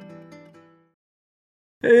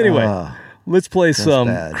 Anyway. Let's play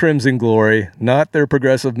some Crimson Glory. Not their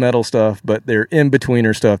progressive metal stuff, but their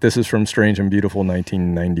in-betweener stuff. This is from Strange and Beautiful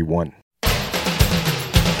 1991.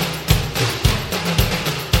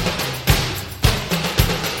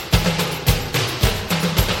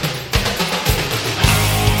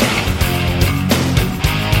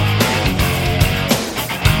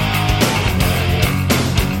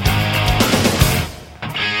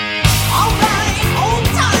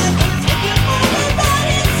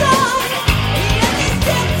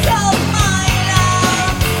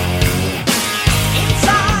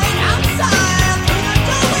 Inside, outside, through the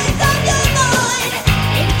doorways of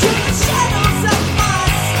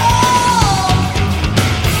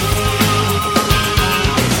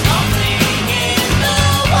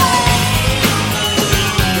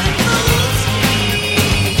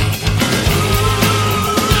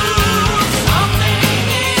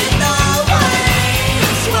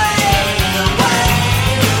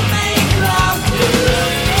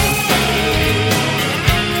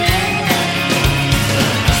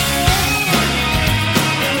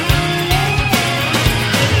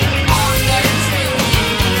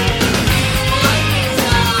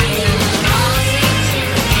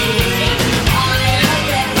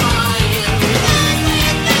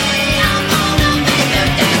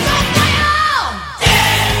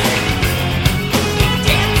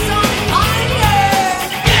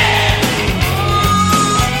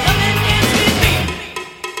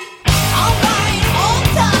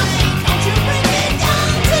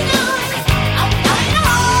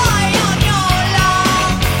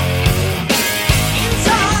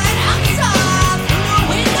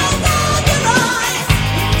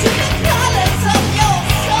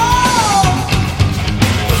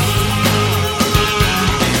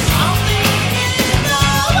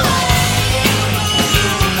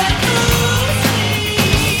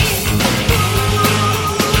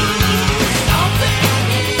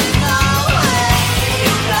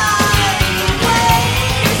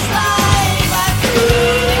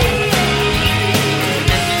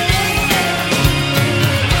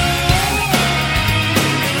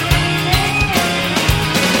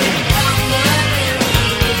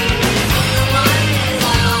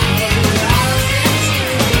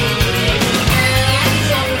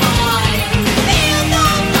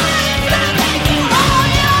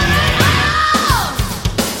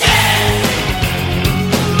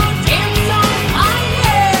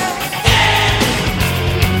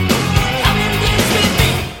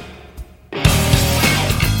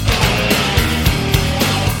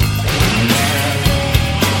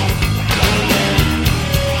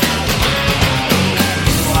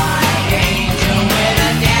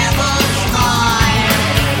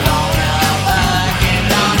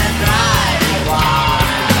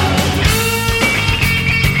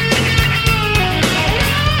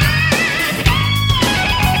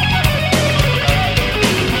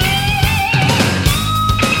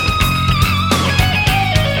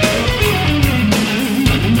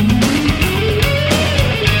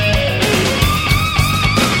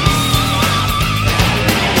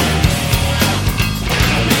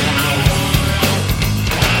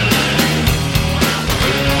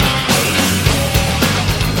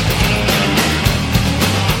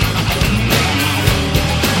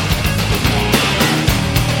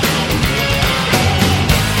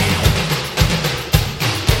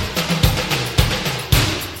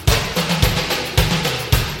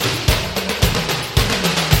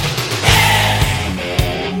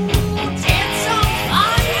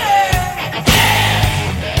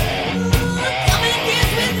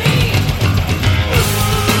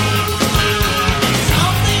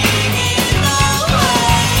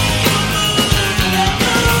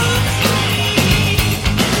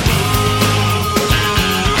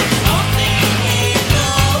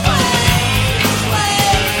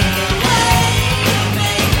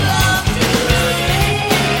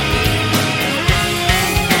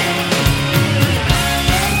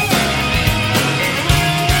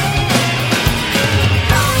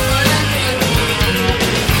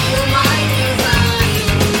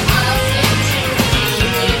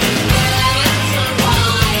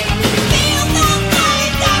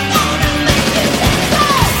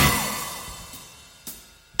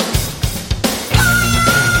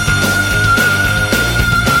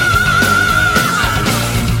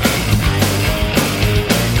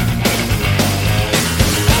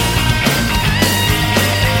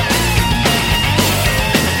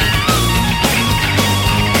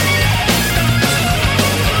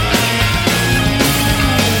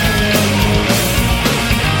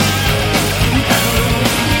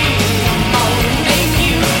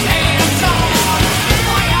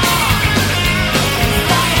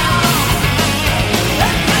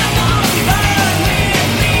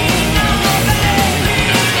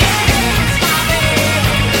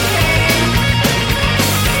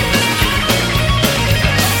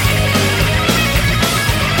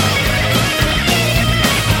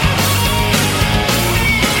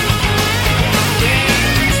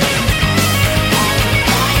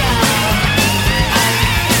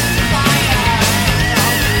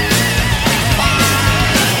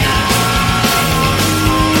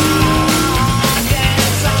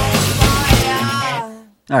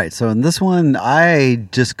All right, so in this one, I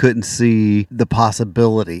just couldn't see the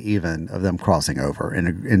possibility even of them crossing over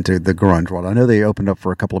into the grunge world. I know they opened up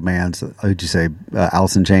for a couple of bands. Would you say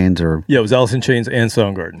Alice in Chains or? Yeah, it was Alice in Chains and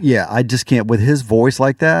Soundgarden. Yeah, I just can't with his voice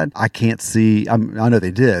like that. I can't see. I know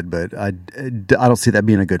they did, but I don't see that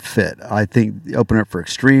being a good fit. I think opening up for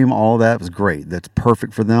Extreme, all of that was great. That's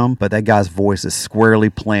perfect for them. But that guy's voice is squarely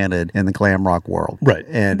planted in the glam rock world, right?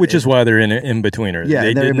 And which is why they're in betweener. Yeah,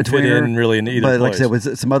 they didn't fit in really in either but place. Like I said,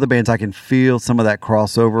 with some other bands, I can feel some of that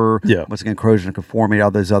crossover. Yeah. Once again, Corrosion of Conformity,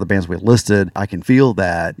 all those other bands we listed, I can feel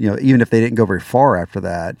that. Even if they didn't go very far after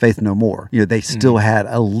that, Faith No More, they still had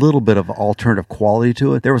a little bit of alternative quality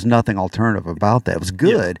to it. There was nothing alternative about that. It was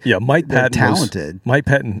good. Yeah, Mike Patton talented. Mike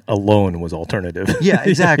Patton alone was alternative. Yeah,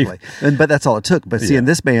 exactly. But that's all it took. But see, in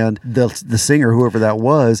this band, the singer, whoever that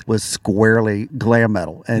was squarely glam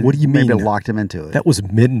metal. And what do you mean? Maybe locked him into it. That was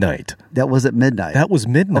Midnight. That was at midnight. That was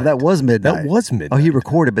Midnight. Oh, that was Midnight. That was Midnight. Oh, he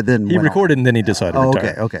recorded, but then he recorded and then he decided to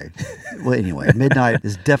retire. Okay. Well, anyway, Midnight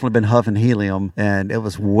has definitely been huffing helium, and it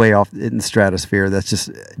was way off in the stratosphere. That's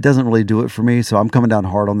just doesn't really do it for me. So I'm coming down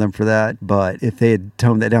hard on them for that. But if they had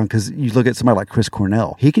toned that down, because you look at somebody like Chris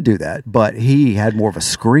Cornell, he could do that, but he had more of a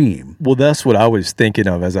scream. Well, that's what I was thinking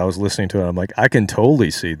of as I was listening to it. I'm like, I can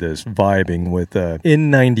totally see this vibing with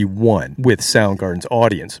N91 with Soundgarden's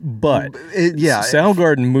audience, but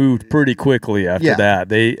Soundgarden moved pretty quickly after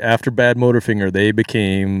that. After Bad Motorfinger, they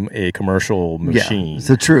became a commercial machine. Yeah,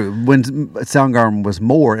 so true. When Soundgarden was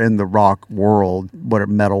more in the rock world,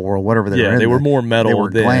 metal world, whatever they were in. They were more metal. They were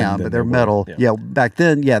glam, but they're metal. Yeah, back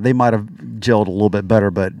then, they might have gelled a little bit better,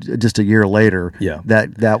 but just a year later,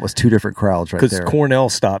 that was two different crowds right there. Because Cornell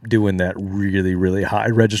stopped doing that really, really high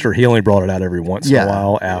register. He only brought it out every once in a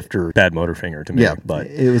while after Bad Motorfinger to me. Yeah, but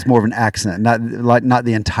it was more of an accent, not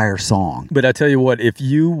the entire song. But I tell you what, if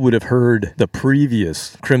you would have heard the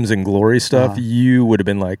previous Crimson Glory stuff, you would have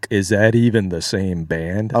been like, is that even the same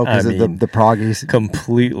band? Oh, because of the proggies?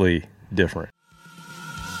 Completely different.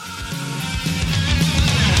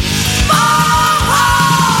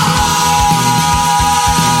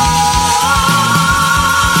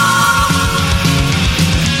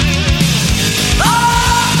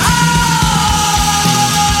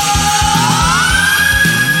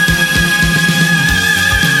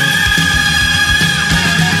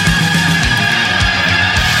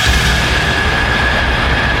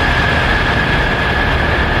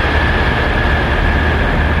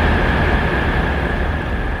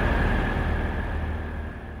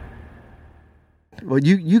 Well,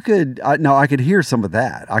 you could I could hear some of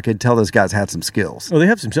that. I could tell those guys had some skills. Oh, they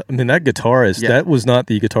have some. I mean, that guitarist, that was not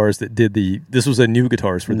the guitarist that did this was a new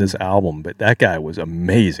guitarist for this album, but that guy was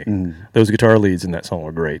amazing. Those guitar leads in that song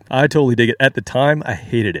were great. I totally dig it. At the time, I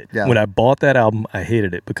hated it. Yeah. When I bought that album, I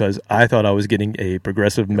hated it because I thought I was getting a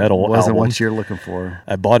progressive metal album. Wasn't what you're looking for.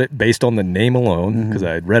 I bought it based on the name alone because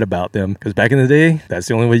I had read about them. Because back in the day, that's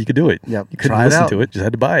the only way you could do it. Yep. You couldn't listen to it, just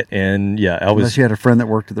had to buy it. And unless you had a friend that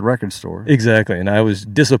worked at the record store. Exactly. And I was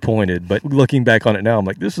disappointed, but looking back on it now, I'm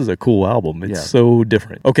like, this is a cool album. It's so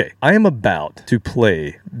different. Okay, I am about to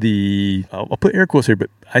play I'll put air quotes here,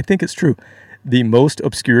 but I think it's true, the most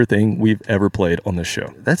obscure thing we've ever played on this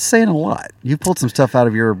show. That's saying a lot. You pulled some stuff out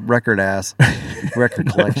of your record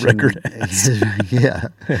collection. Record ass. Yeah.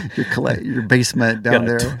 Your basement down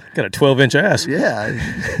there. Got a 12-inch ass. Yeah.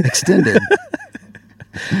 Extended.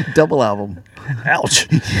 Double album. Ouch.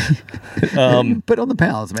 Put on the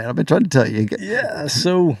pounds, man. I've been trying to tell you. Yeah,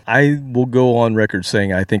 so I will go on record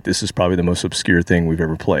saying I think this is probably the most obscure thing we've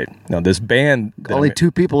ever played. Now, this band... Only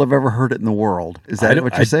two people have ever heard it in the world. Is that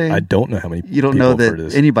what you're saying? I don't know how many You don't know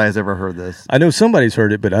that anybody's ever heard this. I know somebody's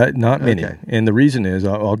heard it, but not many. Okay. And the reason is,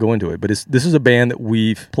 I'll go into it, but this is a band that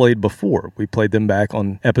we've played before. We played them back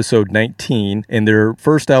on episode 19, and their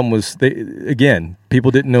first album was...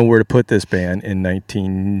 people didn't know where to put this band in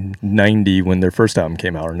 1990 when their first album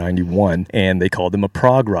came out, or 91, and they called them a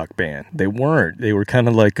prog rock band. They weren't. They were kind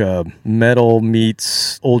of like a metal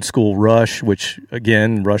meets old school Rush, which,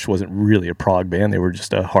 again, Rush wasn't really a prog band. They were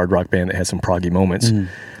just a hard rock band that had some proggy moments.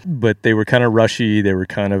 But they were kind of rushy. They were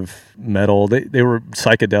kind of metal. They were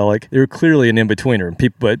psychedelic. They were clearly an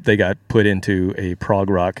in-betweener, but they got put into a prog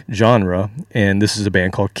rock genre, and this is a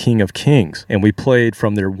band called King of Kings. And we played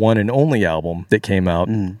from their one and only album that came out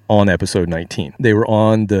on episode 19. They were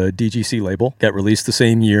on the DGC label, got released the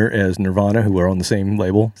same year as Nirvana, who were on the same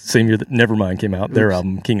label. Same year that Nevermind came out. Their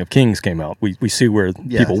album, King of Kings, came out. We see where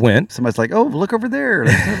people went. Somebody's like, oh, look over there.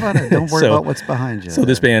 That's Nirvana. Don't worry about what's behind you. So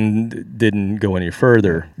this band didn't go any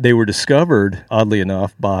further they were discovered, oddly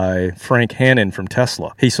enough, by Frank Hannon from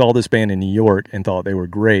Tesla. He saw this band in New York and thought they were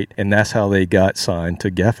great, and that's how they got signed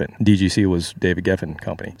to Geffen. DGC was David Geffen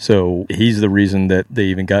Company. So he's the reason that they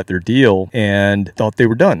even got their deal and thought they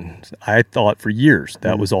were done. I thought for years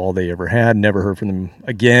that was all they ever had. Never heard from them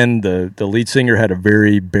again. The lead singer had a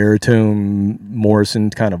very baritone Morrison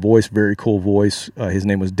kind of voice, very cool voice. His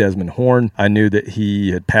name was Desmond Horn. I knew that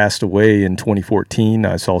he had passed away in 2014.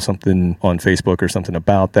 I saw something on Facebook or something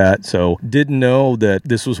about that. So didn't know that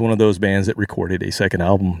this was one of those bands that recorded a second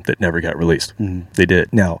album that never got released. They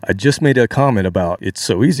did. Now, I just made a comment about it's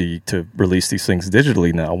so easy to release these things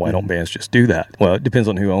digitally now. Why don't bands just do that? Well, it depends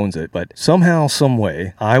on who owns it. But somehow, some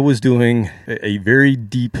way, I was doing a very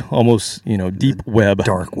deep, almost, deep web.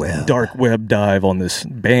 Dark web dive on this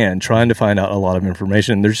band, trying to find out a lot of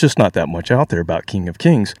information. There's just not that much out there about King of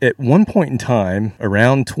Kings. At one point in time,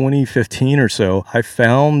 around 2015 or so, I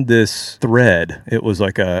found this thread. It was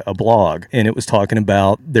like a blog, and it was talking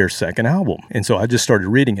about their second album. And so I just started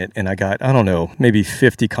reading it, and I got, I don't know, maybe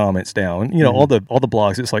 50 comments down. All the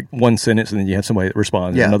blogs, it's like one sentence, and then you have somebody that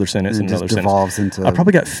responds, another sentence, and another sentence. I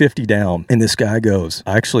probably got 50 down, and this guy goes,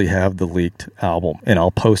 I actually have the leaked album, and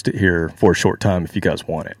I'll post it here for a short time if you guys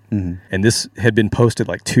want it. And this had been posted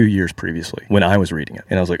like 2 years previously when I was reading it.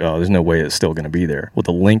 And I was like, oh, there's no way it's still going to be there. Well,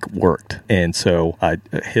 the link worked. And so I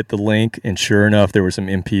hit the link, and sure enough, there were some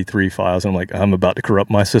MP3 files. And I'm like, I'm about to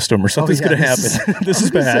corrupt my system or something's going to happen. This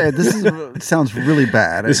is bad. It sounds really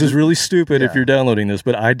bad. This is really stupid if you're downloading this,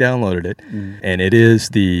 but I downloaded it. And it is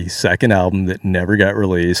the second album that never got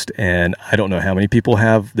released. And I don't know how many people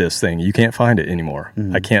have this thing. You can't find it anymore.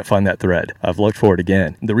 I can't find that thread. I've looked for it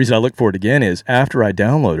again. The reason I looked for it again is after I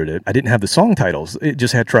downloaded it, I didn't have the song titles. It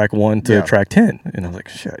just had track 1 to track 10. And I was like,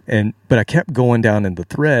 shit. But I kept going down in the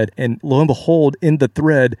thread, and lo and behold, in the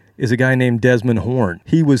thread is a guy named Desmond Horn.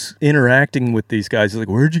 He was interacting with these guys. He's like,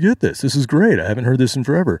 where'd you get this? This is great. I haven't heard this in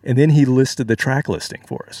forever. And then he listed the track listing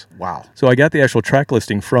for us. Wow. So I got the actual track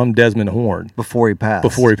listing from Desmond Horn. Before he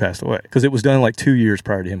passed away. Because it was done like 2 years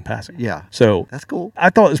prior to him passing. Yeah. So that's cool.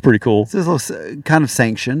 I thought it was pretty cool. So it was kind of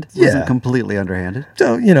sanctioned. It wasn't completely underhanded.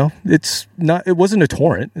 So, it wasn't a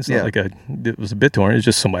torrent. It's not like it was a BitTorrent. It's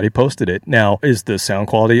just somebody posted it. Now, is the sound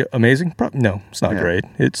quality amazing? No, it's not great.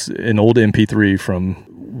 It's an old MP3 from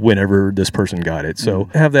whenever this person got it. So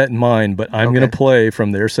have that in mind, but I'm going to play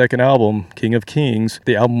from their second album, King of Kings.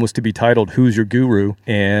 The album was to be titled Who's Your Guru?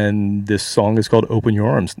 And this song is called Open Your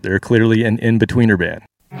Arms. They're clearly an in-betweener band.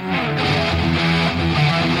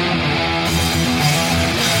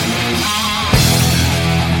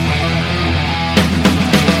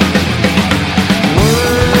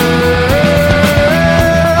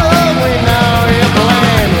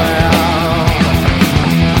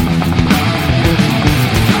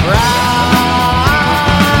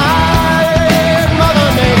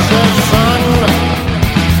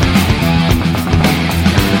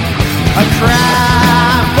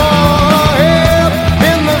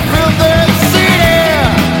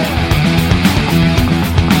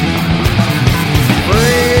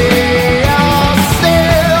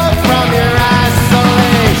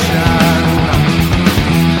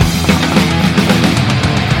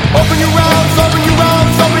 Open your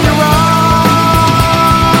arms,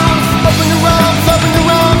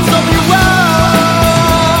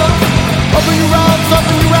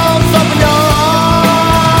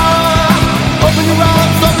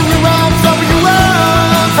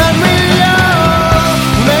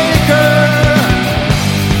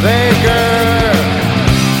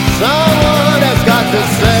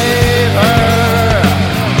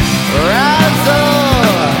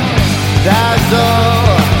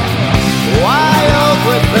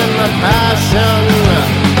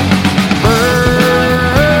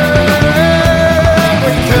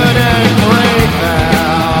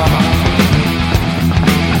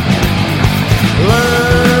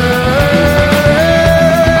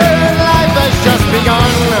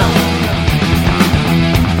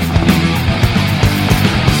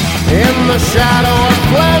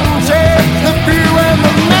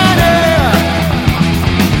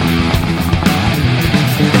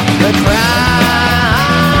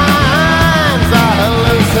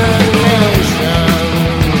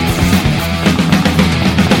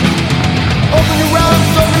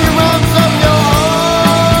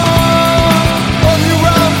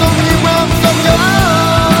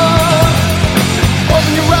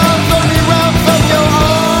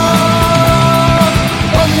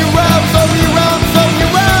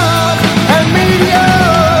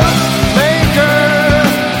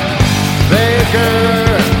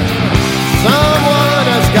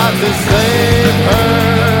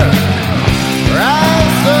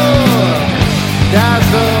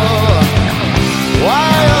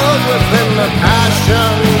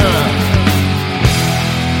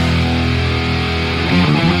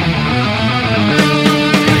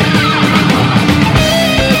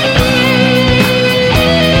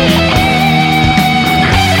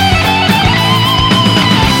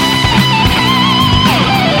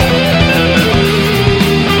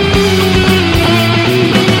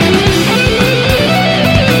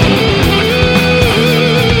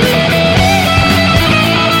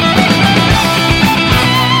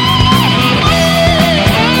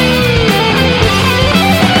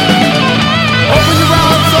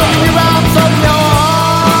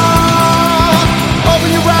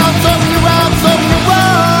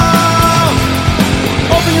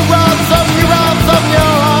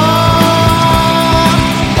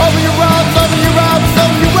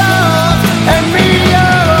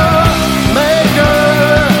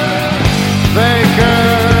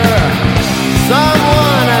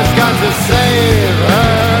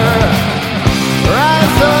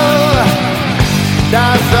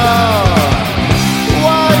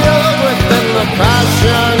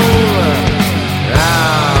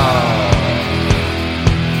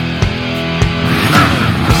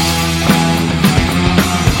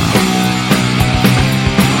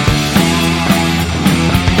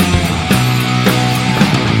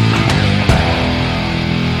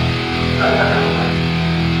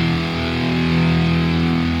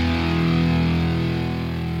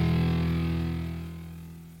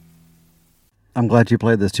 I'm glad you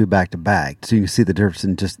played those two back to back so you can see the difference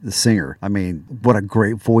in just the singer. I mean, what a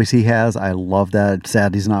great voice he has. I love that.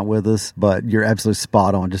 Sad he's not with us, but you're absolutely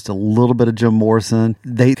spot on. Just a little bit of Jim Morrison.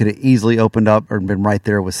 They could have easily opened up or been right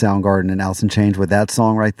there with Soundgarden and Alice in Chains with that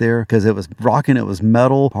song right there, because it was rocking, it was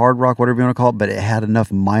metal, hard rock, whatever you want to call it, but it had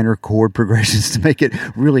enough minor chord progressions to make it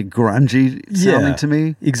really grungy sounding to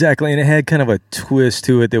me. Exactly, and it had kind of a twist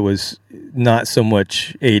to it that was not so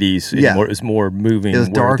much 80s anymore. It was more moving. It was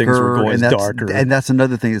darker. Things were going, and that's darker. And that's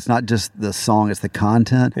another thing. It's not just the song, it's the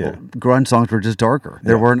content. Yeah. Grunge songs were just darker.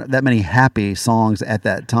 There weren't that many happy songs at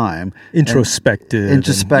that time. Introspective.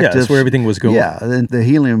 Introspective. That's where everything was going. Yeah, and the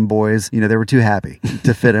Helium Boys, they were too happy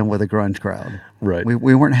to fit in with a grunge crowd. Right.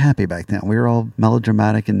 We weren't happy back then. We were all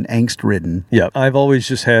melodramatic and angst-ridden. Yeah. I've always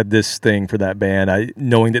just had this thing for that band.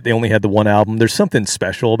 Knowing that they only had the one album, there's something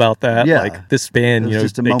special about that. Yeah. Like this band,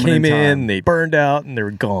 they came in, they burned out, and they were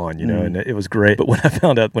gone, and it was great. But when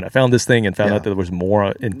I found this thing and found out that there was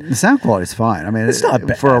more. The sound quality is fine. I mean, it's not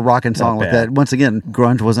bad. For a rockin' song like that. Once again,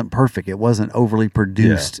 grunge wasn't perfect. It wasn't overly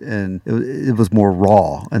produced, and it was more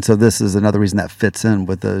raw. And so this is another reason that fits in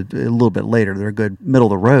with a little bit later. They're a good middle of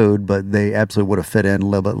the road, but they absolutely would have fit in a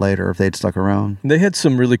little bit later if they'd stuck around. They had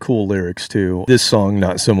some really cool lyrics too. This song,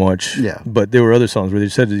 not so much. Yeah. But there were other songs where they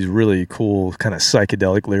just had these really cool kind of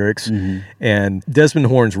psychedelic lyrics. Mm-hmm. And Desmond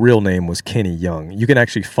Horne's real name was Kenny Young. You can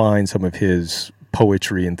actually find some of his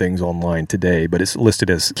poetry and things online today, but it's listed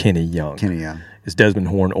as Kenny Young. Kenny Young. It's Desmond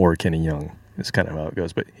Horne or Kenny Young. It's kind of how it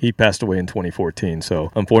goes. But he passed away in 2014.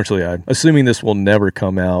 So unfortunately, I'm assuming this will never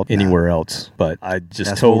come out anywhere else. But I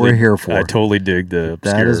just that's what we're here for. I totally dig the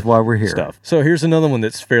obscure that is why we're here. Stuff. So here's another one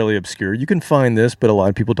that's fairly obscure. You can find this, but a lot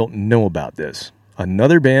of people don't know about this.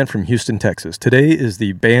 Another band from Houston, Texas. Today is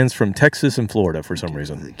the bands from Texas and Florida for some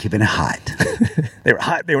reason. Keeping it hot. They were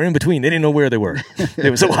hot. They were in between. They didn't know where they were.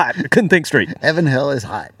 They were so hot. I couldn't think straight. Heaven Hell is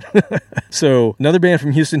hot. So another band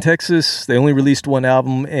from Houston, Texas. They only released one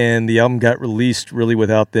album, and the album got released really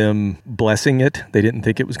without them blessing it. They didn't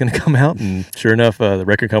think it was going to come out, and sure enough, the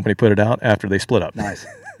record company put it out after they split up. Nice.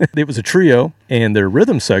 It was a trio, and their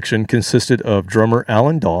rhythm section consisted of drummer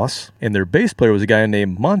Alan Doss, and their bass player was a guy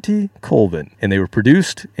named Monty Colvin, and they were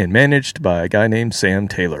produced and managed by a guy named Sam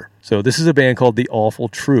Taylor. So this is a band called The Awful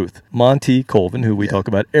Truth. Monty Colvin, who we talk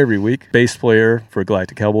about every week, bass player for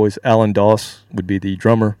Galactic Cowboys. Alan Doss would be the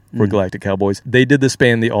drummer for Galactic Cowboys. They did this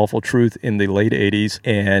band, The Awful Truth, in the late 80s,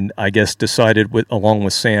 and I guess decided, along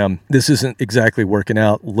with Sam, this isn't exactly working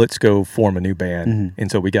out. Let's go form a new band. Mm-hmm.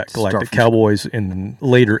 And so we got Galactic Cowboys in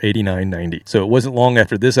later 89, 90. So it wasn't long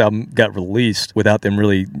after this album got released, without them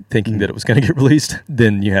really thinking that it was going to get released,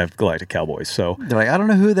 then you have Galactic Cowboys. So they're like, I don't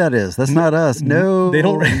know who that is. That's not us. No. They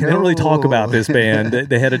don't really talk about this band.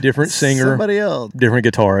 They had a different singer. Somebody else. Different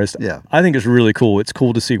guitarist. Yeah. I think it's really cool. It's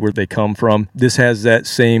cool to see where they come from. This has that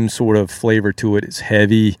same sort of flavor to it. It's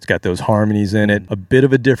heavy. It's got those harmonies in it. A bit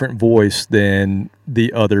of a different voice than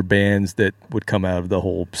the other bands that would come out of the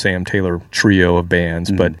whole Sam Taylor trio of bands.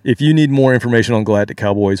 Mm-hmm. But if you need more information on Galactic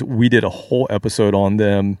Cowboys, we did a whole episode on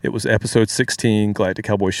them. It was episode 16. Galactic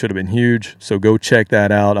Cowboys should have been huge. So go check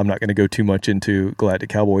that out. I'm not going to go too much into Galactic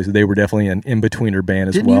Cowboys. They were definitely an in-betweener band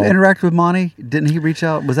as well. Didn't you interact with Monty? Didn't he reach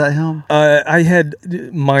out? Was that him? I had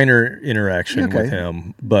minor interaction with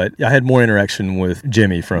him, but I had more interaction with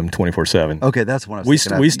Jimmy from 24/7. Okay, that's one I was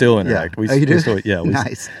we still interact. Yeah. You do?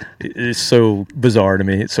 Nice. It's so bizarre to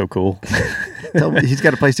me. It's so cool. He's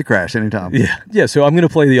got a place to crash anytime. Yeah. So I'm going to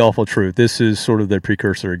play The Awful Truth. This is sort of the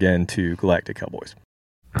precursor again to Galactic Cowboys.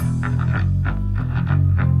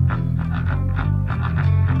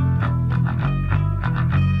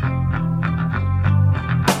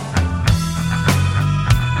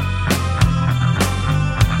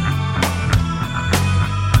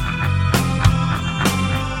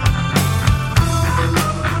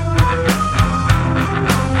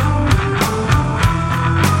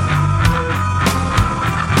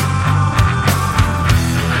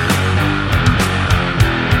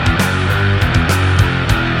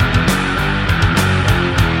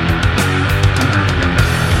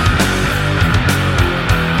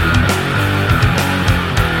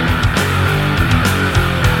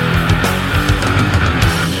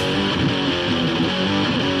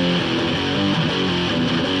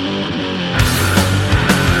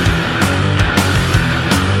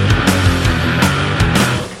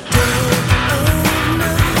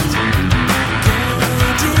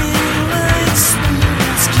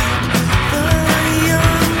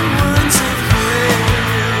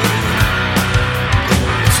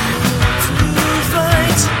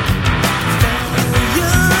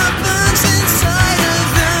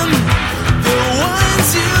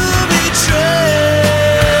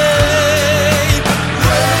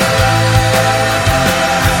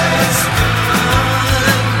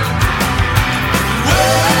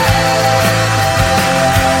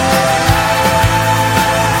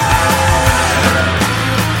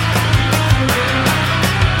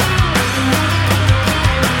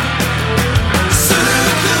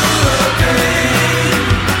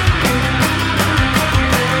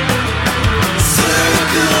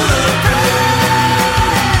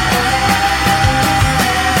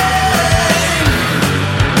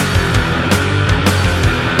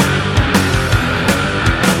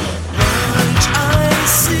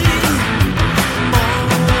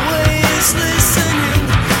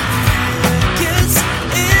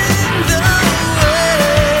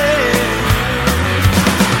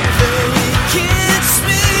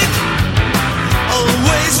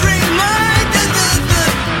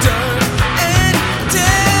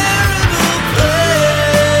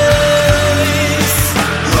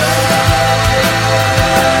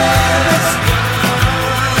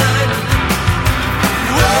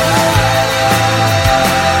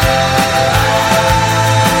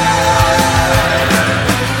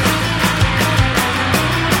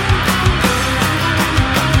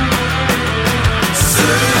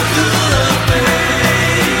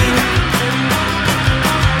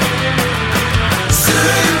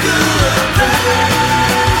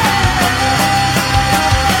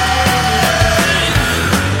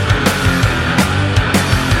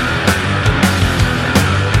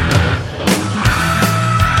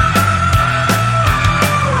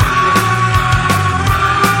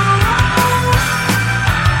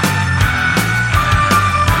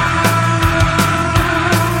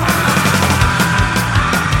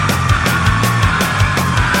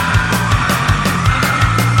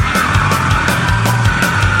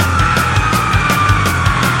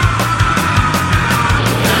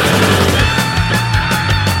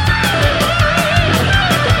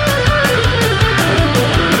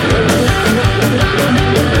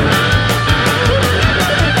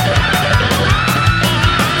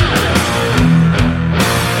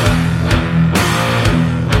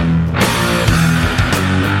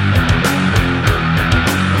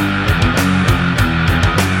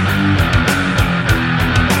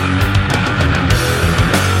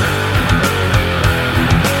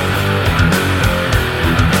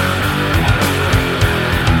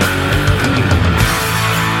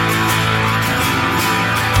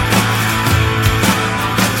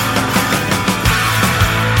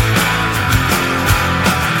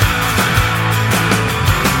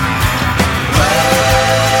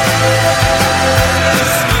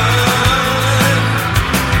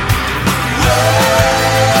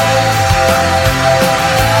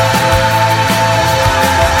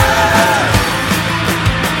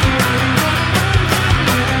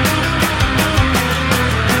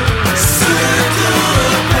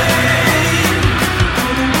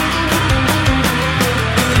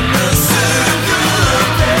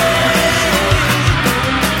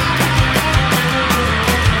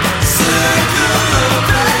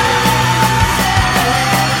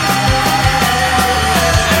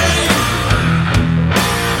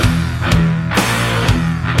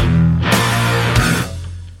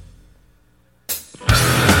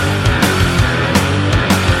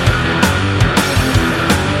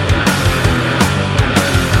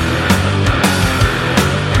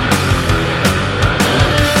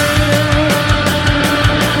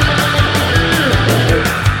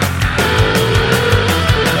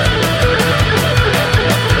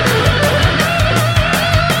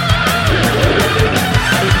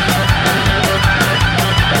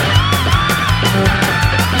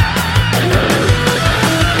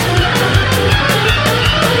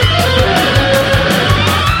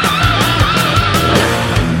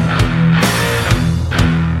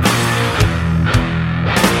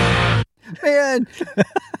 again.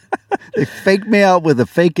 They faked me out with a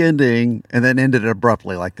fake ending and then ended it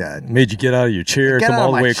abruptly like that. Made you get out of your chair, come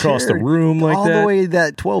all the way across the room like all that. All the way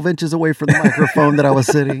that 12 inches away from the microphone that I was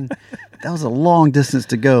sitting. That was a long distance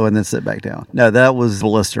to go and then sit back down. No, that was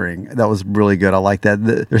blistering. That was really good. I like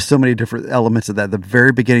that. There's so many different elements of that. The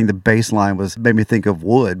very beginning, the bass line made me think of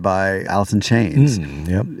Wood by Alice in Chains.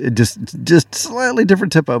 Yep. It just slightly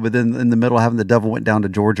different tempo, but then in the middle, having the Devil Went Down to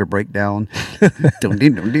Georgia breakdown. The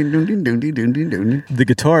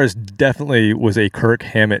guitarist definitely was a Kirk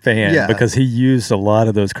Hammett fan because he used a lot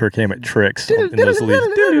of those Kirk Hammett tricks in those leads.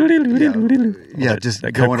 Yeah, just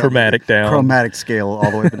that going chromatic down. Chromatic scale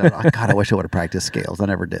all the way up and down. God, I wish I would have practiced scales. I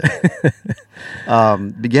never did.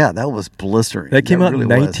 But yeah, that was blistering. That came out really in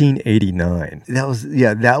 1989.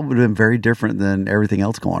 That would have been very different than everything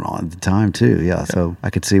else going on at the time too. Yeah, so I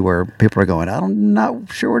could see where people are going, I'm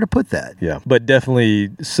not sure where to put that. Yeah, but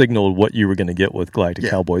definitely signaled what you were going to get with Galactic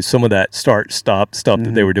Cowboys. Some of that start-stop stuff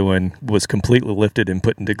that they were doing was completely lifted and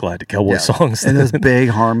put into Galactic Cowboy songs. And those big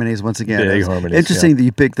harmonies, once again. Big harmonies. Interesting that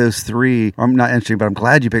you picked those three. I'm not interesting, but I'm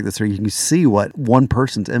glad you picked those three. You can see what one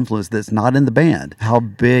person's influence that's not in the band, how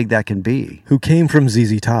big that can be. Who came from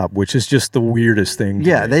ZZ Top, which is just the weirdest thing.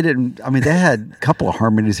 Yeah, they didn't. I mean, they had a couple of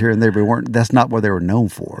harmonies here and there, but that's not what they were known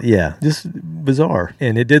for. Yeah, just bizarre.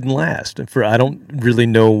 And it didn't last. I don't really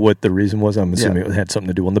know what the reason was. I'm assuming it had something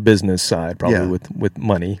to do on the business side, probably with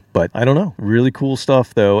money. But I don't know. Really cool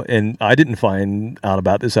stuff, though. And I didn't find out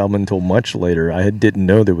about this album until much later. I didn't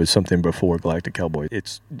know there was something before Galactic Cowboy.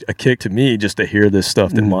 It's a kick to me just to hear this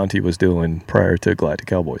stuff that Monty was doing prior to Galactic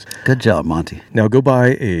Cowboys. Good job, Monty. Now go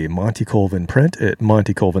buy a Monty Colvin print at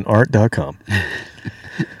montycolvinart.com.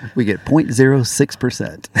 We get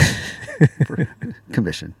 0.06% for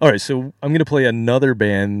commission. All right, so I'm going to play another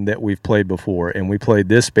band that we've played before, and we played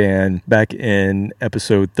this band back in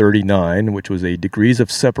episode 39, which was a Degrees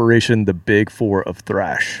of Separation, the Big Four of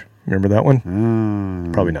Thrash. Remember that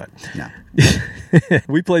one? Probably not. No.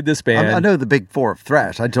 We played this band. I know the Big Four of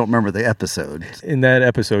Thrash. I don't remember the episode. In that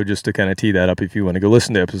episode, just to kind of tee that up, if you want to go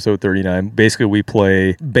listen to episode 39, basically we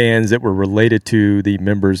play bands that were related to the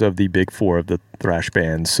members of the Big Four of the thrash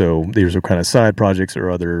band. So these are kind of side projects or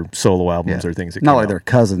other solo albums or things that not like they're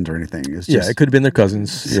cousins or anything. It's just it could have been their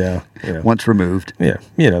cousins. Yeah. Once removed. Yeah.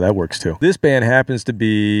 That works too. This band happens to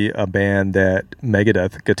be a band that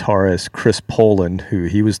Megadeth guitarist Chris Poland, who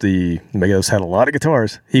Megadeth had a lot of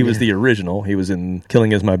guitars. He was the original. He was in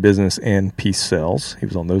Killing Is My Business and Peace Sells. He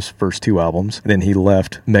was on those first two albums. And then he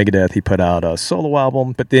left Megadeth. He put out a solo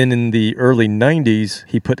album. But then in the early 90s,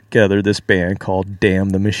 he put together this band called Damn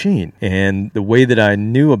the Machine. And the way that I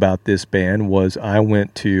knew about this band was I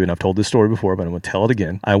went to, and I've told this story before, but I'm going to tell it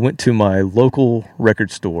again. I went to my local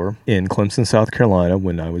record store in Clemson, South Carolina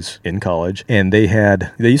when I was in college. And they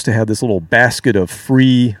used to have this little basket of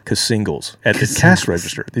free Casingles at the cash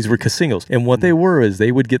register. These were Casingles. And what they were is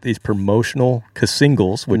they would get these promotional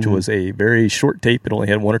Casingles, which was a very short tape. It only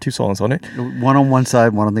had one or two songs on it. One on one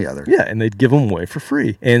side, one on the other. Yeah, and they'd give them away for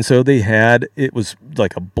free. And so it was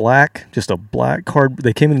like a black card.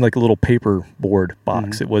 They came in like a little paper board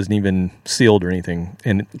box. It wasn't even sealed or anything.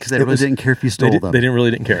 And because they really didn't care if you stole them. They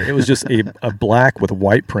didn't care. It was just a black with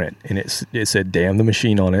white print. And it said Damn the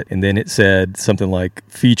Machine on it. And then it said something like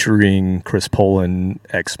featuring Chris Poland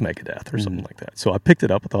ex Megadeth or something like that. So I picked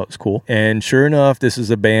it up. I thought it was cool. And sure enough, this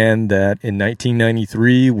is a band that in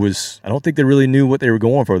 1993 I don't think they really knew what they were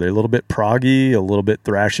going for. They're a little bit proggy, a little bit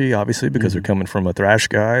thrashy, obviously, because they're coming from a thrash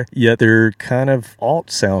guy. Yet they're kind of alt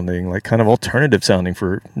sounding, like kind of alternative sounding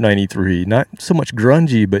for 93. Not so much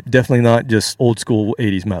grungy, but definitely not just old school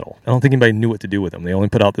 80s metal. I don't think anybody knew what to do with them. They only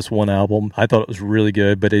put out this one album. I thought it was really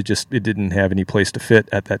good, but it didn't have any place to fit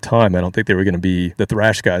at that time. I don't think they were going to be, the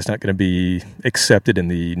thrash guy's not going to be accepted in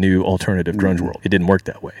the new alternative grunge world. It didn't work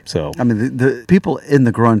that way. So I mean, the people in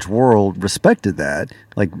the grunge world respected that.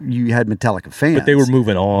 Like, you had Metallica fans. But they were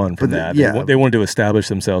moving on from that. They wanted to establish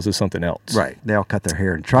themselves as something else. Right. They all cut their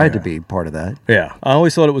hair and tried to be part of that. Yeah. I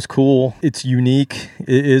always thought it was cool. It's unique.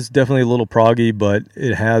 It is definitely a little proggy, but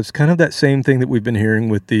it has kind of that same thing that we've been hearing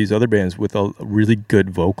with these other bands with really good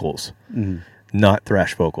vocals. Not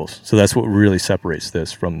thrash vocals. So that's what really separates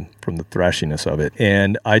this from the thrashiness of it.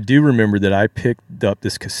 And I do remember that I picked up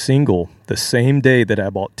this single the same day that I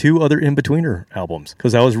bought two other In-Betweener albums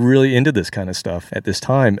because I was really into this kind of stuff at this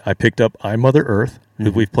time. I picked up I Mother Earth,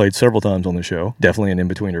 who we've played several times on the show, definitely an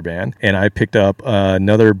In-Betweener band. And I picked up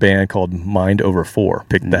another band called Mind Over 4,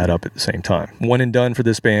 picked that up at the same time. One and done for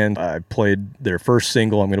this band. I played their first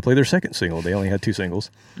single. I'm going to play their second single. They only had two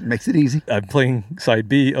singles. Makes it easy. I'm playing side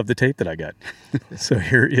B of the tape that I got. So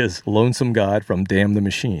here is Lonesome God from Damn the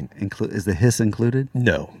Machine. Is the hiss included?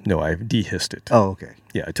 No, I de-hissed it. Oh, okay.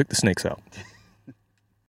 Yeah, I took the snakes out.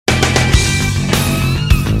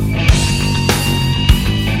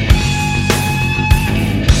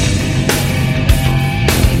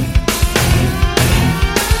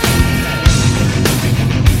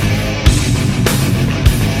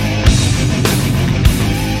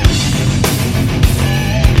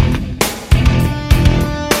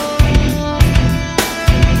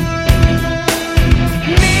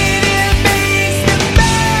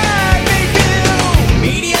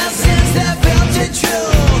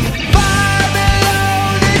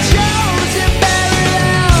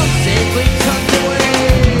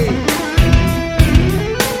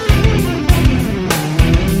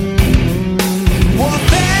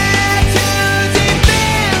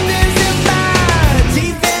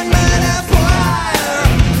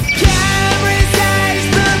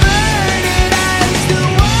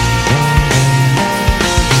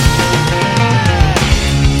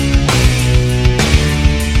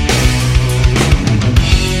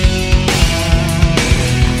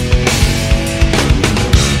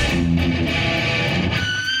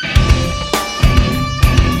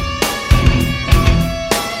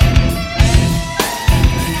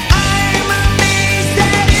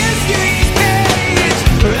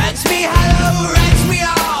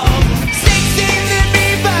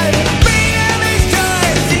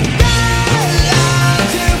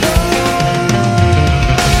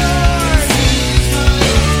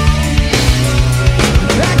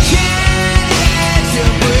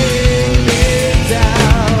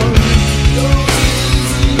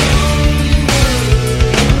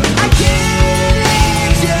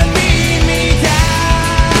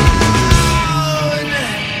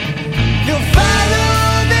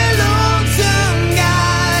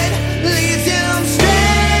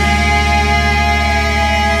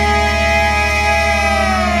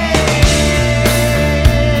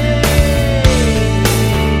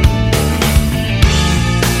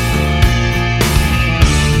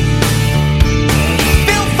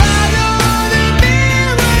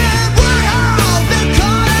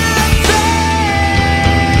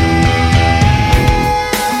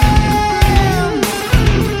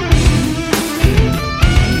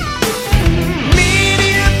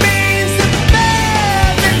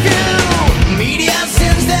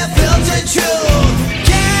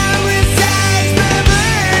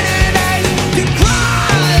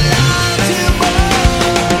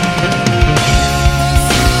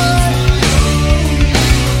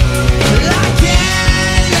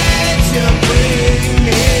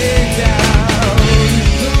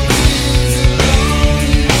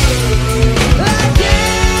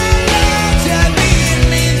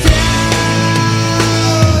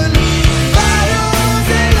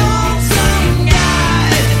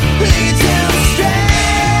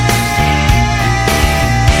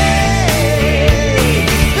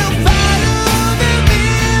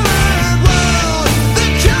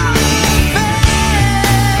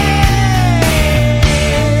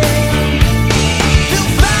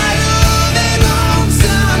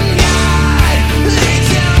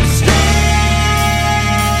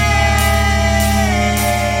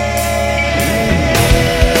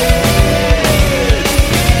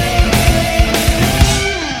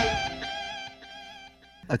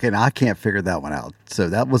 Okay, now I can't figure that one out. So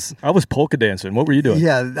that was... I was polka dancing. What were you doing?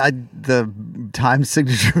 Yeah, the time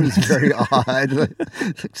signature was very odd. Like,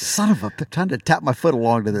 son of a... trying to tap my foot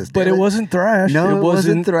along to this. But it wasn't thrash. No, it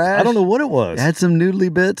wasn't thrash. I don't know what it was. It had some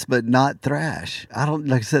noodly bits, but not thrash. I don't...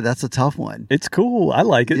 Like I said, that's a tough one. It's cool. I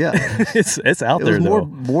like it. Yeah. it's out there, was though.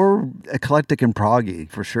 more eclectic and proggy,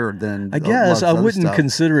 for sure, than... I guess I wouldn't stuff.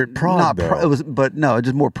 consider it prog, though. It was, but no, it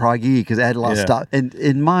just more proggy because it had a lot of stop. And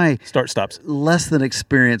in my... Start-stops. Less than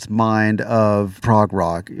experienced mind of prog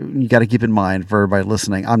rock, you got to keep in mind for everybody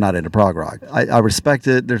listening, I'm not into prog rock. I respect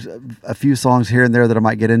it. There's a few songs here and there that I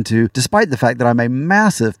might get into, despite the fact that I'm a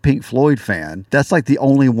massive Pink Floyd fan. That's like the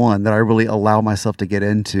only one that I really allow myself to get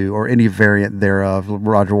into, or any variant thereof,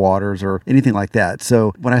 Roger Waters or anything like that.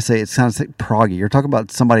 So when I say it sounds like proggy, you're talking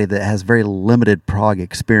about somebody that has very limited prog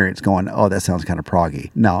experience going, oh, that sounds kind of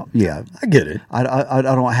proggy. Now, yeah. I get it. I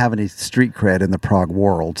don't have any street cred in the prog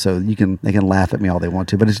world, so they can laugh at me all they want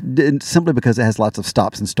to, but it's simply because it has lots of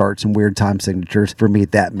stops and starts and weird time signatures. For me,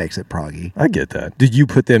 that makes it proggy. I get that. Did you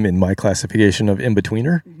put them in my classification of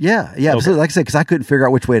in-betweener? Yeah, absolutely. Like I said, because I couldn't figure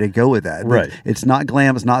out which way to go with that. Right. It's not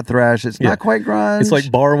glam, it's not thrash, it's not quite grunge. It's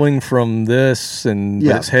like borrowing from this, and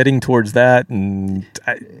but it's heading towards that, and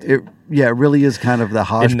it really is kind of the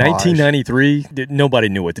hodgepodge. In 1993, nobody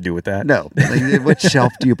knew what to do with that. No. Like, what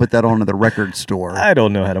shelf do you put that on in the record store? I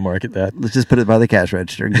don't know how to market that. Let's just put it by the cash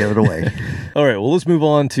register and give it away. All right, well, let's move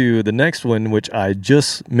on to the next one, which I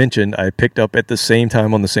just mentioned I picked up at the same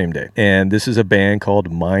time on the same day. And this is a band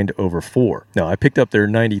called Mind Over 4. Now, I picked up their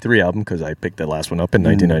 93 album because I picked the last one up in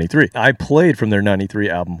 1993. I played from their 93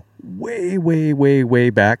 album way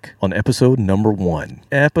back on episode number 1.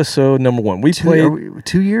 We played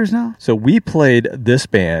 2 years now. So we played this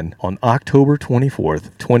band on October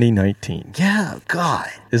 24th, 2019. Yeah, God,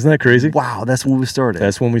 isn't that crazy? Wow, that's when we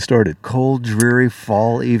started. Cold, dreary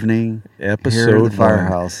fall evening. Episode at the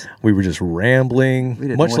firehouse. We were just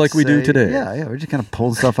rambling, much like we do today. Yeah, we're just kind of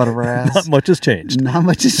pulling stuff out of our ass. Not much has changed.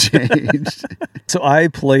 So I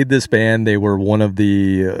played this band. They were one of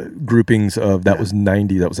the groupings of that was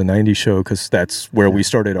 90. That was a 90s show because that's where we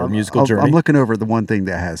started our musical journey. I'm looking over the one thing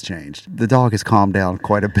that has changed. The dog has calmed down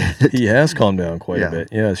quite a bit. He has calmed down quite a bit.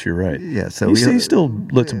 Yes, you're right. Yeah, so he still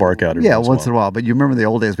lets bark out. Once in a while. But you remember the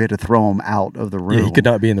old days, we had to throw him out of the room. Yeah, he could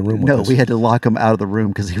not be in the room with us. No, we had to lock him out of the room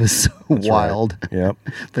because he was so wild. Right. Yep.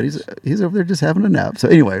 But he's over there just having a nap. So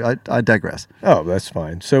anyway, I digress. Oh, that's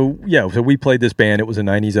fine. So so we played this band. It was a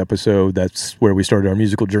 90s episode. That's where we started our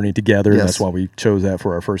musical journey together. Yes. That's why we chose that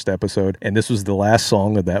for our first episode. And this was the last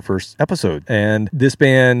song of that first episode. And this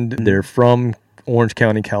band, they're from Orange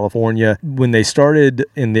County, California. When they started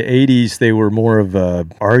in the 80s, they were more of a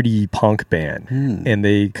arty punk band. And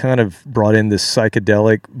they kind of brought in this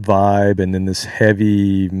psychedelic vibe and then this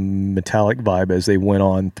heavy metallic vibe as they went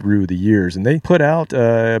on through the years. And they put out,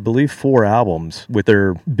 I believe, 4 albums, with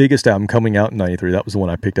their biggest album coming out in 93. That was the one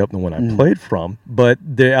I picked up and the one I played from. But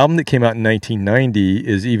the album that came out in 1990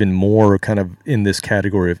 is even more kind of in this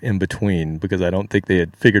category of in-between, because I don't think they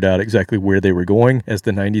had figured out exactly where they were going as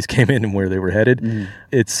the 90s came in and where they were headed.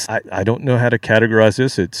 It's I don't know how to categorize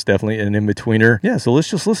this. It's definitely an in-betweener. Yeah, so let's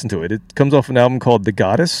just listen to it. It comes off an album called The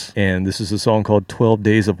Goddess, and this is a song called 12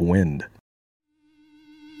 Days of Wind.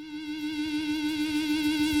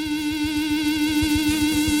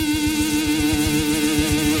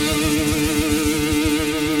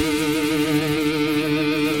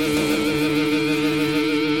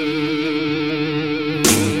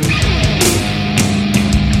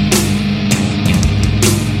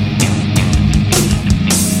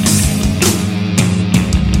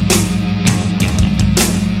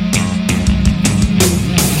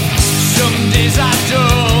 Some days I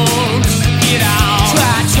don't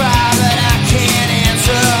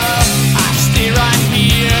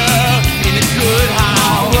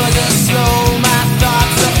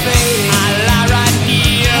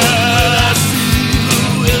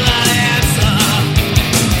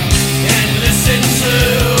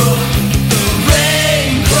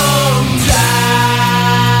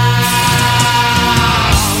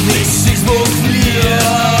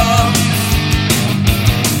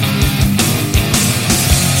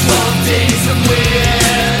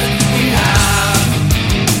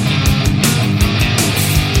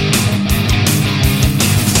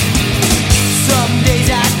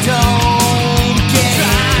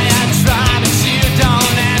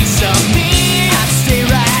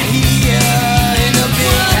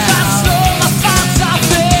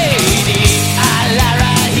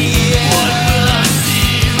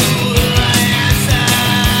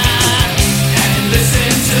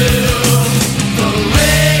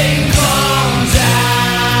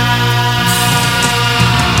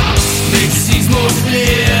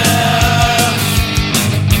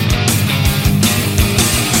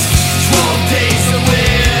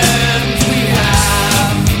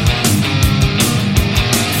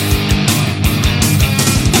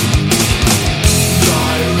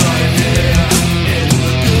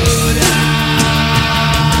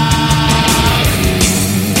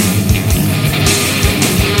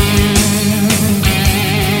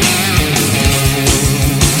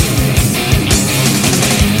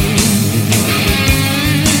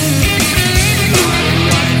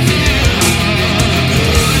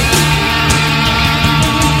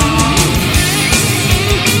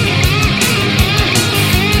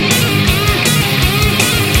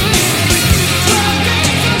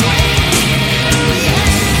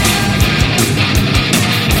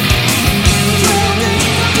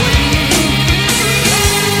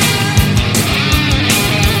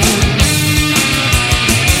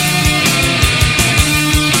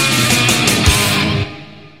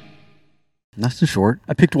Nice and short.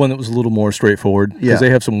 I picked one that was a little more straightforward because Yeah. they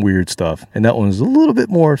have some weird stuff, and that one was a little bit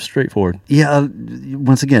more straightforward. Yeah,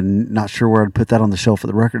 once again, not sure where I'd put that on the shelf at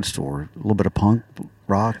the record store. A little bit of punk,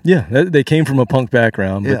 rock. Yeah, they came from a punk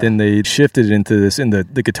background, but Yeah. then they shifted into this, and the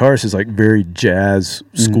guitarist is like very jazz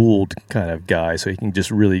schooled kind of guy, so he can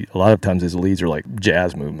just really, a lot of times his leads are like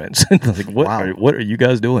jazz movements. Like, what are you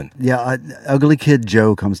guys doing? Yeah, Ugly Kid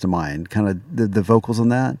Joe comes to mind, kind of the vocals on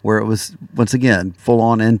that, where it was, once again, full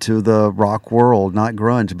on into the rock world, not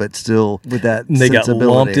grunge, but still with that And they got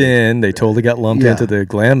sensibility. lumped in, they totally got lumped Yeah. into the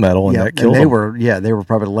glam metal, and Yeah, that killed they them. they were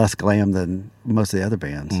probably less glam than most of the other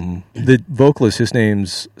bands. The vocalist, his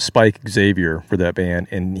name's Spike Xavier for that band,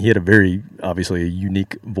 and he had a very, obviously, a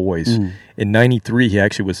unique voice. In '93, he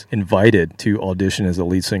actually was invited to audition as the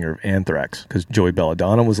lead singer of Anthrax because Joey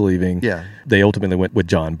Belladonna was leaving. Yeah. They ultimately went with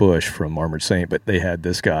John Bush from Armored Saint, but they had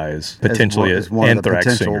this guy as potentially as as one of the Anthrax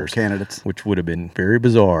potential singers, candidates. which would have been very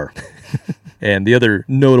bizarre. And the other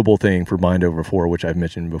notable thing for Mind Over 4, which I've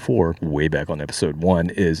mentioned before, way back on episode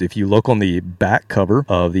 1, is if you look on the back cover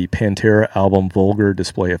of the Pantera album Vulgar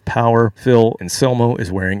Display of Power, Phil Anselmo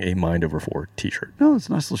is wearing a Mind Over 4 t-shirt. No, it's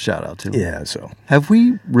a nice little shout out to him. Yeah, so. Have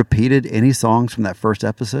we repeated any songs from that first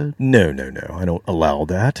episode? No. I don't allow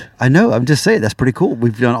that. I know. I'm just saying that's pretty cool.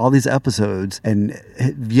 We've done all these episodes and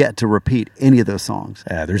have yet to repeat any of those songs.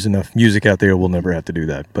 There's enough music out there. We'll never have to do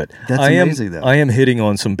that. But That's amazing, though. I am hitting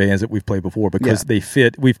on some bands that we've played before because Yeah. they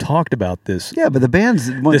fit. We've talked about this. Yeah, but the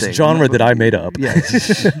band's one This thing. genre that I made up. Yeah.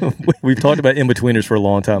 We've talked about in-betweeners for a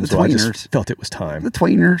long time, The so I tweeners. just felt it was time. The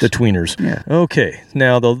Tweeners. The Tweeners. Yeah. Okay.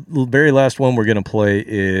 Now, the very last one we're going to play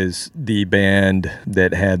is the band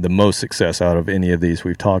that had the most success out of any of these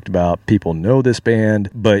we've talked about. People know this band,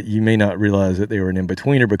 but you may not realize that they were an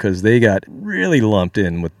in-betweener because they got really lumped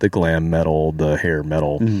in with the glam metal, the hair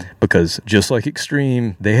metal, because just like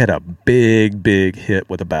Extreme, they had a big hit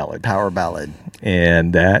with a ballad. Power ballad.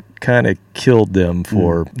 And that kind of killed them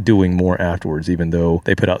for doing more afterwards, even though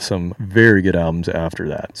they put out some very good albums after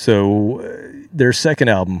that. So their second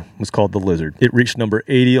album was called The Lizard. It reached number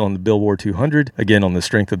 80 on the Billboard 200, again on the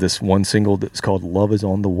strength of this one single that's called Love Is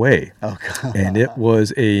On The Way. Oh, God. And it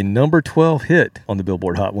was a number 12 hit on the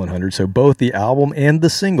Billboard Hot 100. So both the album and the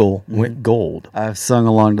single went gold. I've sung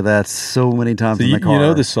along to that so many times So in the car. you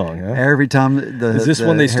know this song, huh? Every time Is this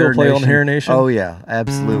one they still play on Hair Nation? Oh, yeah.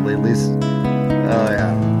 Absolutely. At least, oh,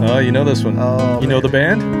 yeah. Oh, you know this one. Oh, you know the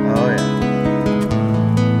band? Oh,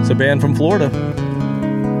 yeah. It's a band from Florida.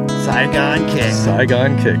 Saigon Kick.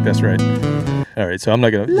 Saigon Kick, that's right. All right, so I'm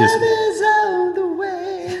not going to... Love is on the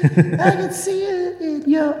way. I can see it in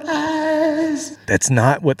your eyes. That's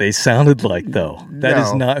not what they sounded like, though. That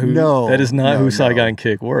is not who Saigon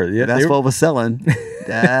Kick were. Yeah, That's what was selling.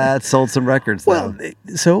 That sold some records, though. Well,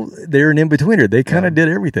 so they're an in-betweener. They kind of did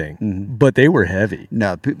everything, but they were heavy.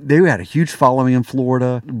 No, they had a huge following in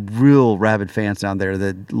Florida, real rabid fans down there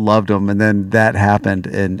that loved them, and then that happened,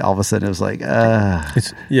 and all of a sudden it was like,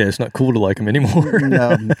 It's not cool to like them anymore.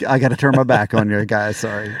 no, I got to turn my back on you guys,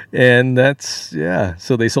 sorry. And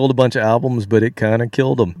so they sold a bunch of albums, but it kind of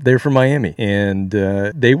killed them. They're from Miami, and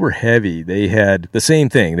they were heavy. They had the same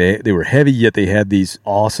thing. They were heavy, yet they had these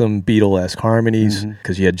awesome Beatle-esque harmonies,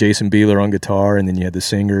 because you had Jason Bieler on guitar, and then you had the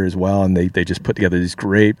singer as well, and they just put together these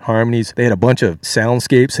great harmonies. They had a bunch of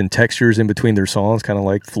soundscapes and textures in between their songs, kind of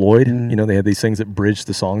like Floyd. You know, they had these things that bridged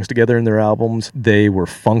the songs together in their albums. They were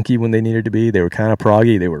funky when they needed to be. They were kind of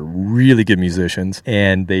proggy. They were really good musicians,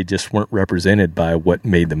 and they just weren't represented by what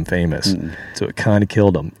made them famous. So it kind of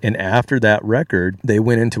killed them. And after that record, they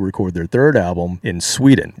went in to record their third album in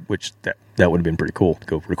Sweden, which that would have been pretty cool to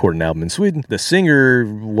go record an album in Sweden. The singer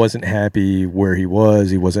wasn't happy where he was.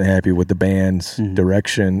 He wasn't happy with the band's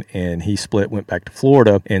direction, and he went back to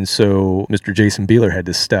Florida. And so Mr. Jason Bieler had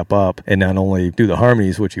to step up and not only do the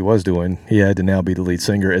harmonies, which he was doing, he had to now be the lead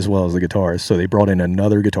singer as well as the guitarist. So they brought in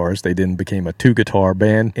another guitarist. They then became a 2-guitar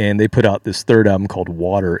band, and they put out this third album called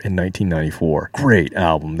Water in 1994. Great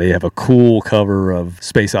album. They have a cool cover of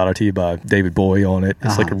Space Oddity by David Bowie on it.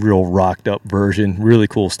 It's like a real rocked up version. Really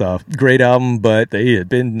cool stuff. Great album, but they had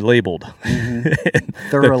been labeled.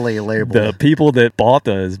 Thoroughly labeled. The people that bought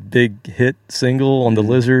the big hit single on The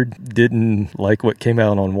Lizard didn't like what came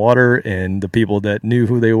out on Water, and the people that knew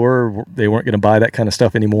who they weren't going to buy that kind of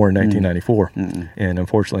stuff anymore in 1994. And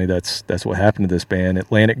unfortunately, that's what happened to this band.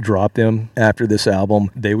 Atlantic dropped them after this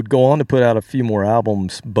album. They would go on to put out a few more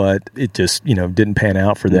albums, but it just, didn't pan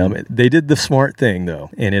out for them. They did the smart thing, though,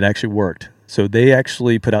 and it actually worked. So they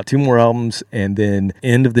actually put out 2 more albums, and then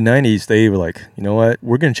end of the 90s, they were like, you know what?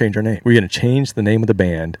 We're going to change our name. We're going to change the name of the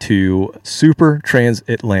band to Super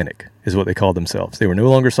Transatlantic. is what they called themselves. They were no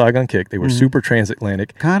longer Saigon Kick. They were Super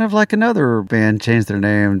Transatlantic. Kind of like another band changed their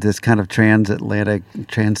name, this kind of transatlantic,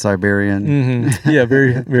 trans-Siberian. Yeah,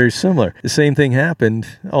 very, very similar. The same thing happened,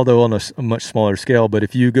 although on a much smaller scale. But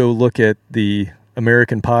if you go look at the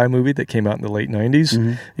American Pie movie that came out in the late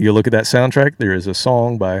 90s, you look at that soundtrack, there is a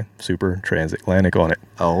song by Super Transatlantic on it.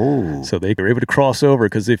 Oh. So they were able to cross over,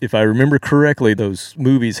 because if I remember correctly, those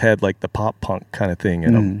movies had like the pop punk kind of thing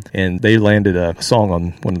in them, and they landed a song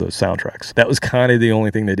on one of those soundtracks. That was kind of the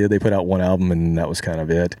only thing they did. They put out one album, and that was kind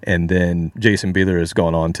of it. And then Jason Bieler has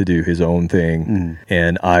gone on to do his own thing,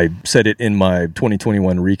 and I said it in my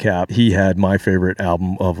 2021 recap. He had my favorite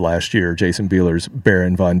album of last year, Jason Bieler's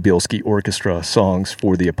Baron von Bielski Orchestra Songs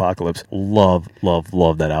for the Apocalypse. Love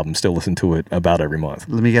that album. Still listen to it about every month.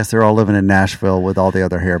 Let me guess, they're all living in Nashville with all the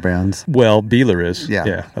other hair bands. Well, Bieler is.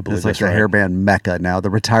 Yeah, I believe it's like that's the right. hair band mecca now, the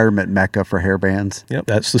retirement mecca for hair bands. Yep,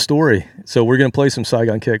 that's the story. So we're going to play some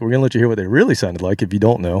Saigon Kick. We're going to let you hear what they really sounded like if you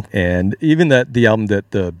don't know. And even the album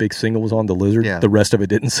that the big single was on, The Lizard, the rest of it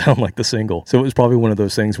didn't sound like the single. So it was probably one of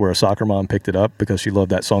those things where a soccer mom picked it up because she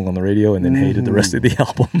loved that song on the radio and then hated the rest of the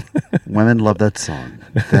album. Women love that song.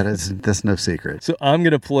 That's no secret. So I'm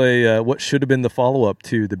going to play what should have been the follow-up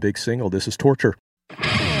to the big single. This is Torture.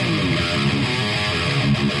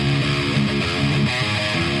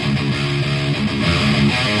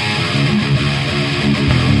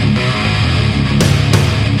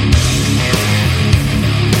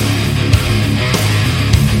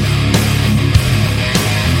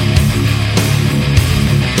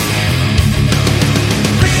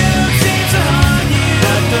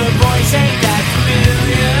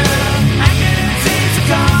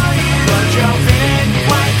 But you're feeling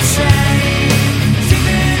quite the same.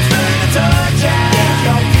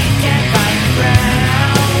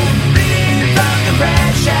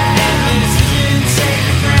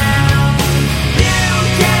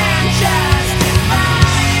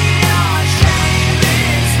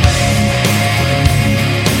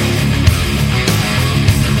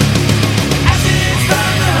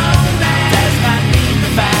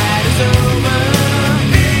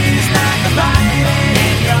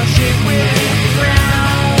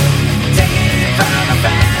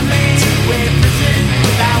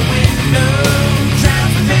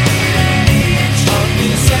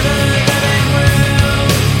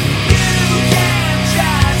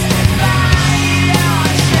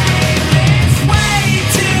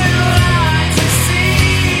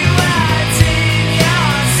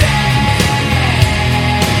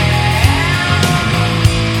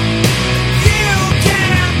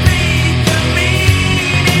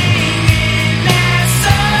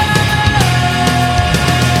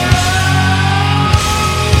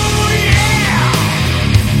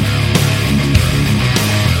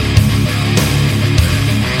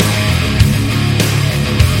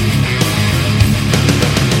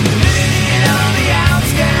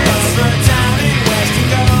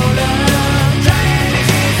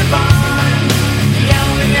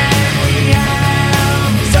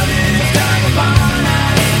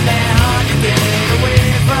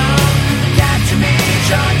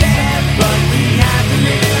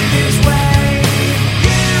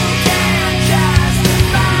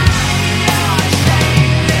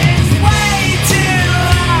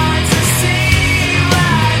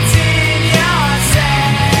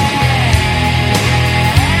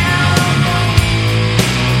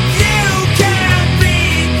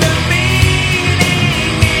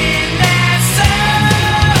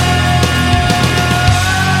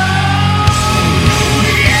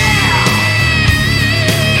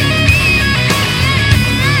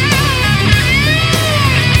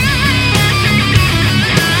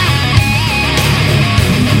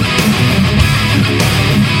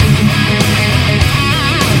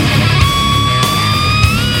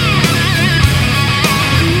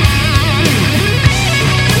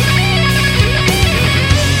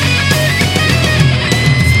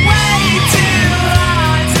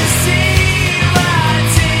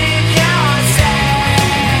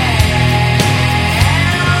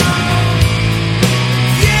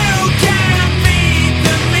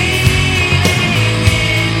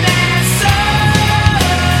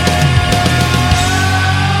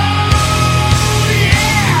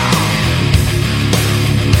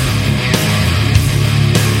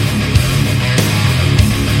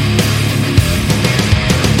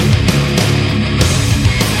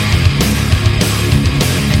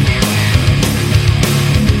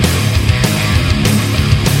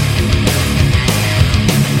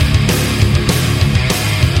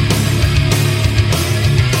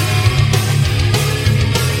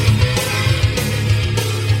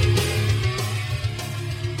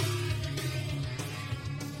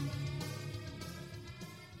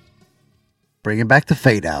 bringing back the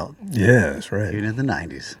fade out. Yeah, that's right. Even in the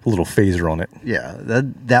 90s. A little phaser on it. Yeah,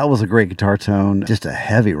 that was a great guitar tone. Just a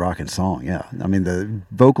heavy rocking song, yeah. I mean, the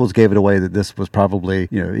vocals gave it away that this was probably,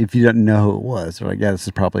 if you didn't know who it was, they're like, yeah, this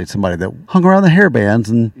is probably somebody that hung around the hair bands,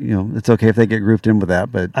 and, it's okay if they get grouped in with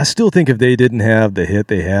that, but... I still think if they didn't have the hit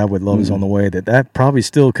they have with Love Is On The Way, that probably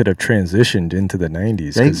still could have transitioned into the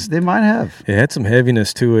 90s. They might have. It had some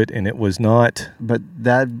heaviness to it, and it was not... But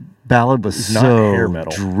that ballad was not so hair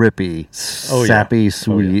metal. Drippy, sappy,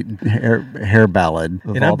 sweet hair ballad.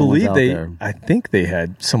 And I believe I think they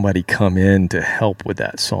had somebody come in to help with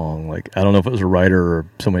that song. Like, I don't know if it was a writer or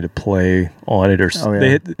somebody to play on it, or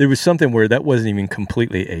there was something where that wasn't even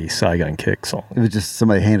completely a Saigon Kick song. It was just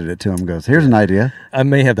somebody handed it to him and goes, here's an idea. I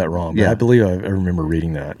may have that wrong, but I believe I remember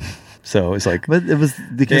reading that. So it's like, but it was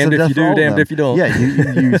damned if you do, damned if you don't.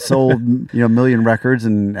 Yeah, you sold a million records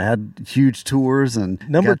and had huge tours and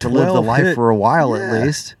got to live the life for a while at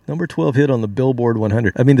least. Number 12 hit on the Billboard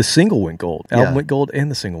 100. I mean, the single went gold, album went gold,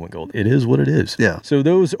 and the single went gold. It is what it is. Yeah. So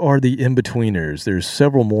those are the in-betweeners. There's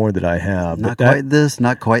several more that I have. Not quite this,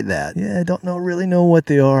 not quite that. Yeah, I don't really know what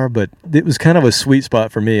they are, but it was kind of a sweet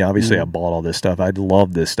spot for me. Obviously, I bought all this stuff. I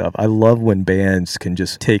love this stuff. I love when bands can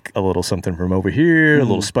just take a little something from over here, a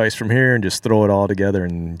little spice from here, and just throw it all together,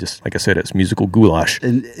 and just, like I said, it's musical goulash.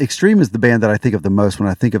 And Extreme is the band that I think of the most when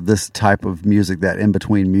I think of this type of music, that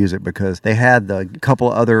in-between music, because they had the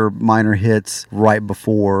couple other minor hits right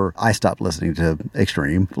before I stopped listening to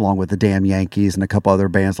Extreme, along with the Damn Yankees and a couple other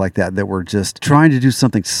bands like that were just trying to do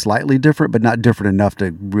something slightly different, but not different enough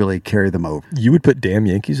to really carry them over. You would put Damn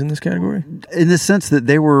Yankees in this category? In the sense that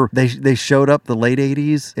they showed up the late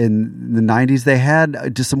 80s. In the 90s, they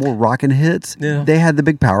had just some more rockin' hits. Yeah. They had the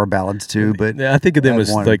big power ballads too. But I think of them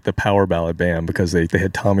as like the power ballad band because they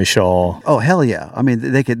had Tommy Shaw. Oh hell yeah! I mean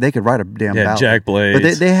they could write a damn ballad. Jack Blades.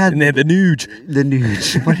 But they had the Nuge. The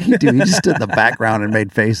Nuge. What did he do? He just stood in the background and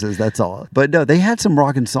made faces. That's all. But no, they had some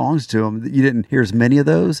rockin' songs to them. You didn't hear as many of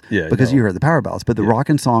those because you heard the power ballads. But the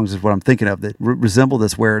rockin' songs is what I'm thinking of that resemble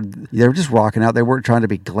this, where they were just rocking out. They weren't trying to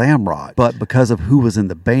be glam rock, but because of who was in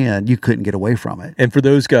the band, you couldn't get away from it. And for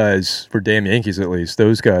those guys, for Damn Yankees at least,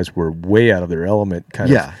 those guys were way out of their element,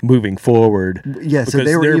 kind of moving forward. Yeah, so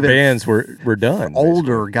they were their even bands were done.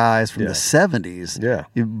 Older guys from the 70s. Yeah.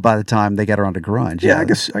 By the time they got around to grunge. Yeah, I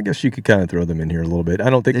guess you could kind of throw them in here a little bit. I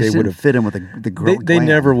don't think they would have fit in with the grunge. They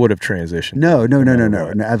never would have transitioned. No,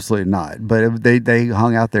 absolutely not. But they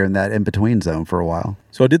hung out there in that in between zone for a while.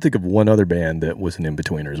 So I did think of one other band that was an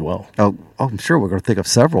in-betweener as well. Oh, I'm sure we're going to think of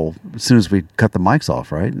several as soon as we cut the mics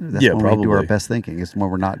off, right? That's when probably. we do our best thinking. It's when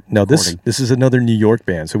we're not Now, recording. this is another New York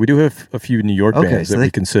band. So we do have a few New York bands that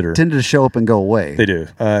we consider. Tended to show up and go away. They do.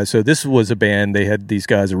 So this was a band. They had these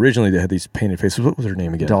guys originally. They had these painted faces. What was their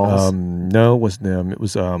name again? Dolls? No, it wasn't them. It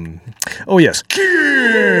was, oh, yes. Kiss!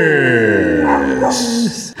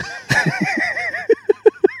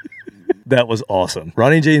 That was awesome.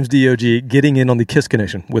 Ronnie James Dio getting in on the Kiss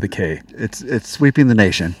connection with a K. It's sweeping the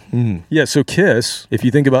nation. Mm. Yeah, so Kiss, if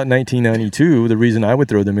you think about 1992, the reason I would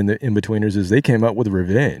throw them in the in-betweeners is they came out with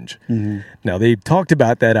Revenge. Mm-hmm. Now, they talked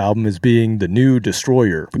about that album as being the new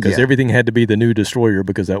Destroyer because everything had to be the new Destroyer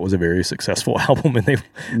because that was a very successful album and they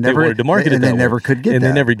wanted to market it that way. And they never could get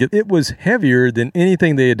that. It was heavier than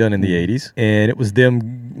anything they had done in the 80s, and it was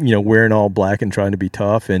them, wearing all black and trying to be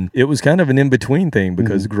tough, and it was kind of an in-between thing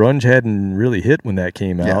because grunge hadn't really hit when that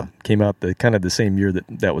came out. Came out the kind of the same year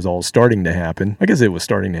that was all starting to happen. I guess it was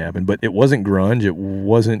starting to happen, but it wasn't grunge. It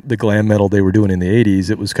wasn't the glam metal they were doing in the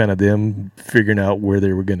 80s. It was kind of them figuring out where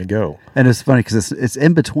they were going to go. And it's funny because it's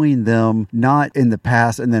in between them, not in the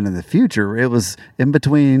past and then in the future. It was in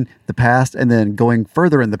between the past and then going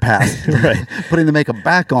further in the past. Right. Putting the makeup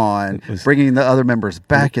back on, bringing the other members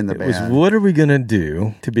back in the band. It was, what are we going to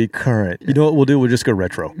do to be current? You know what we'll do? We'll just go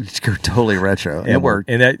retro. Just go totally retro. And it worked.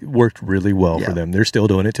 And that worked really well for them. They're still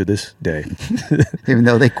doing it to this day. Even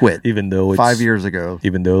though they quit. Even though it's 5 years ago.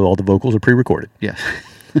 Even though all the vocals are pre-recorded. Yeah.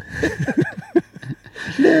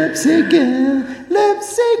 Lip syncing.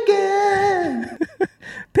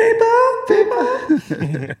 People.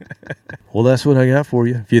 Well, that's what I got for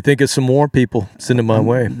you. If you think it's some more, people, send them my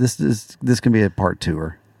way. This can be a part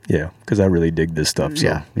tour. Yeah, because I really dig this stuff.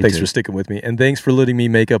 So thanks for sticking with me. And thanks for letting me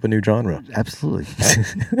make up a new genre. Absolutely.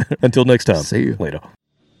 Until next time. See you later.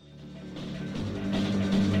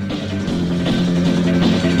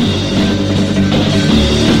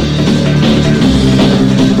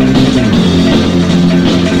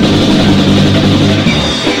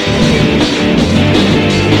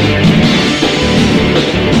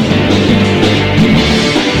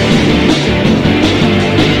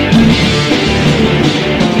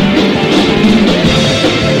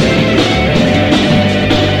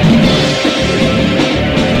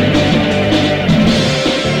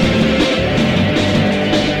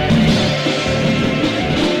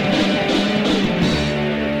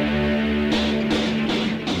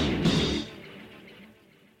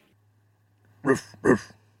 Ruff,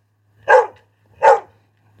 ruff.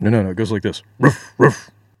 No, it goes like this. Ruff, ruff.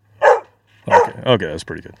 Okay, that's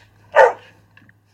pretty good.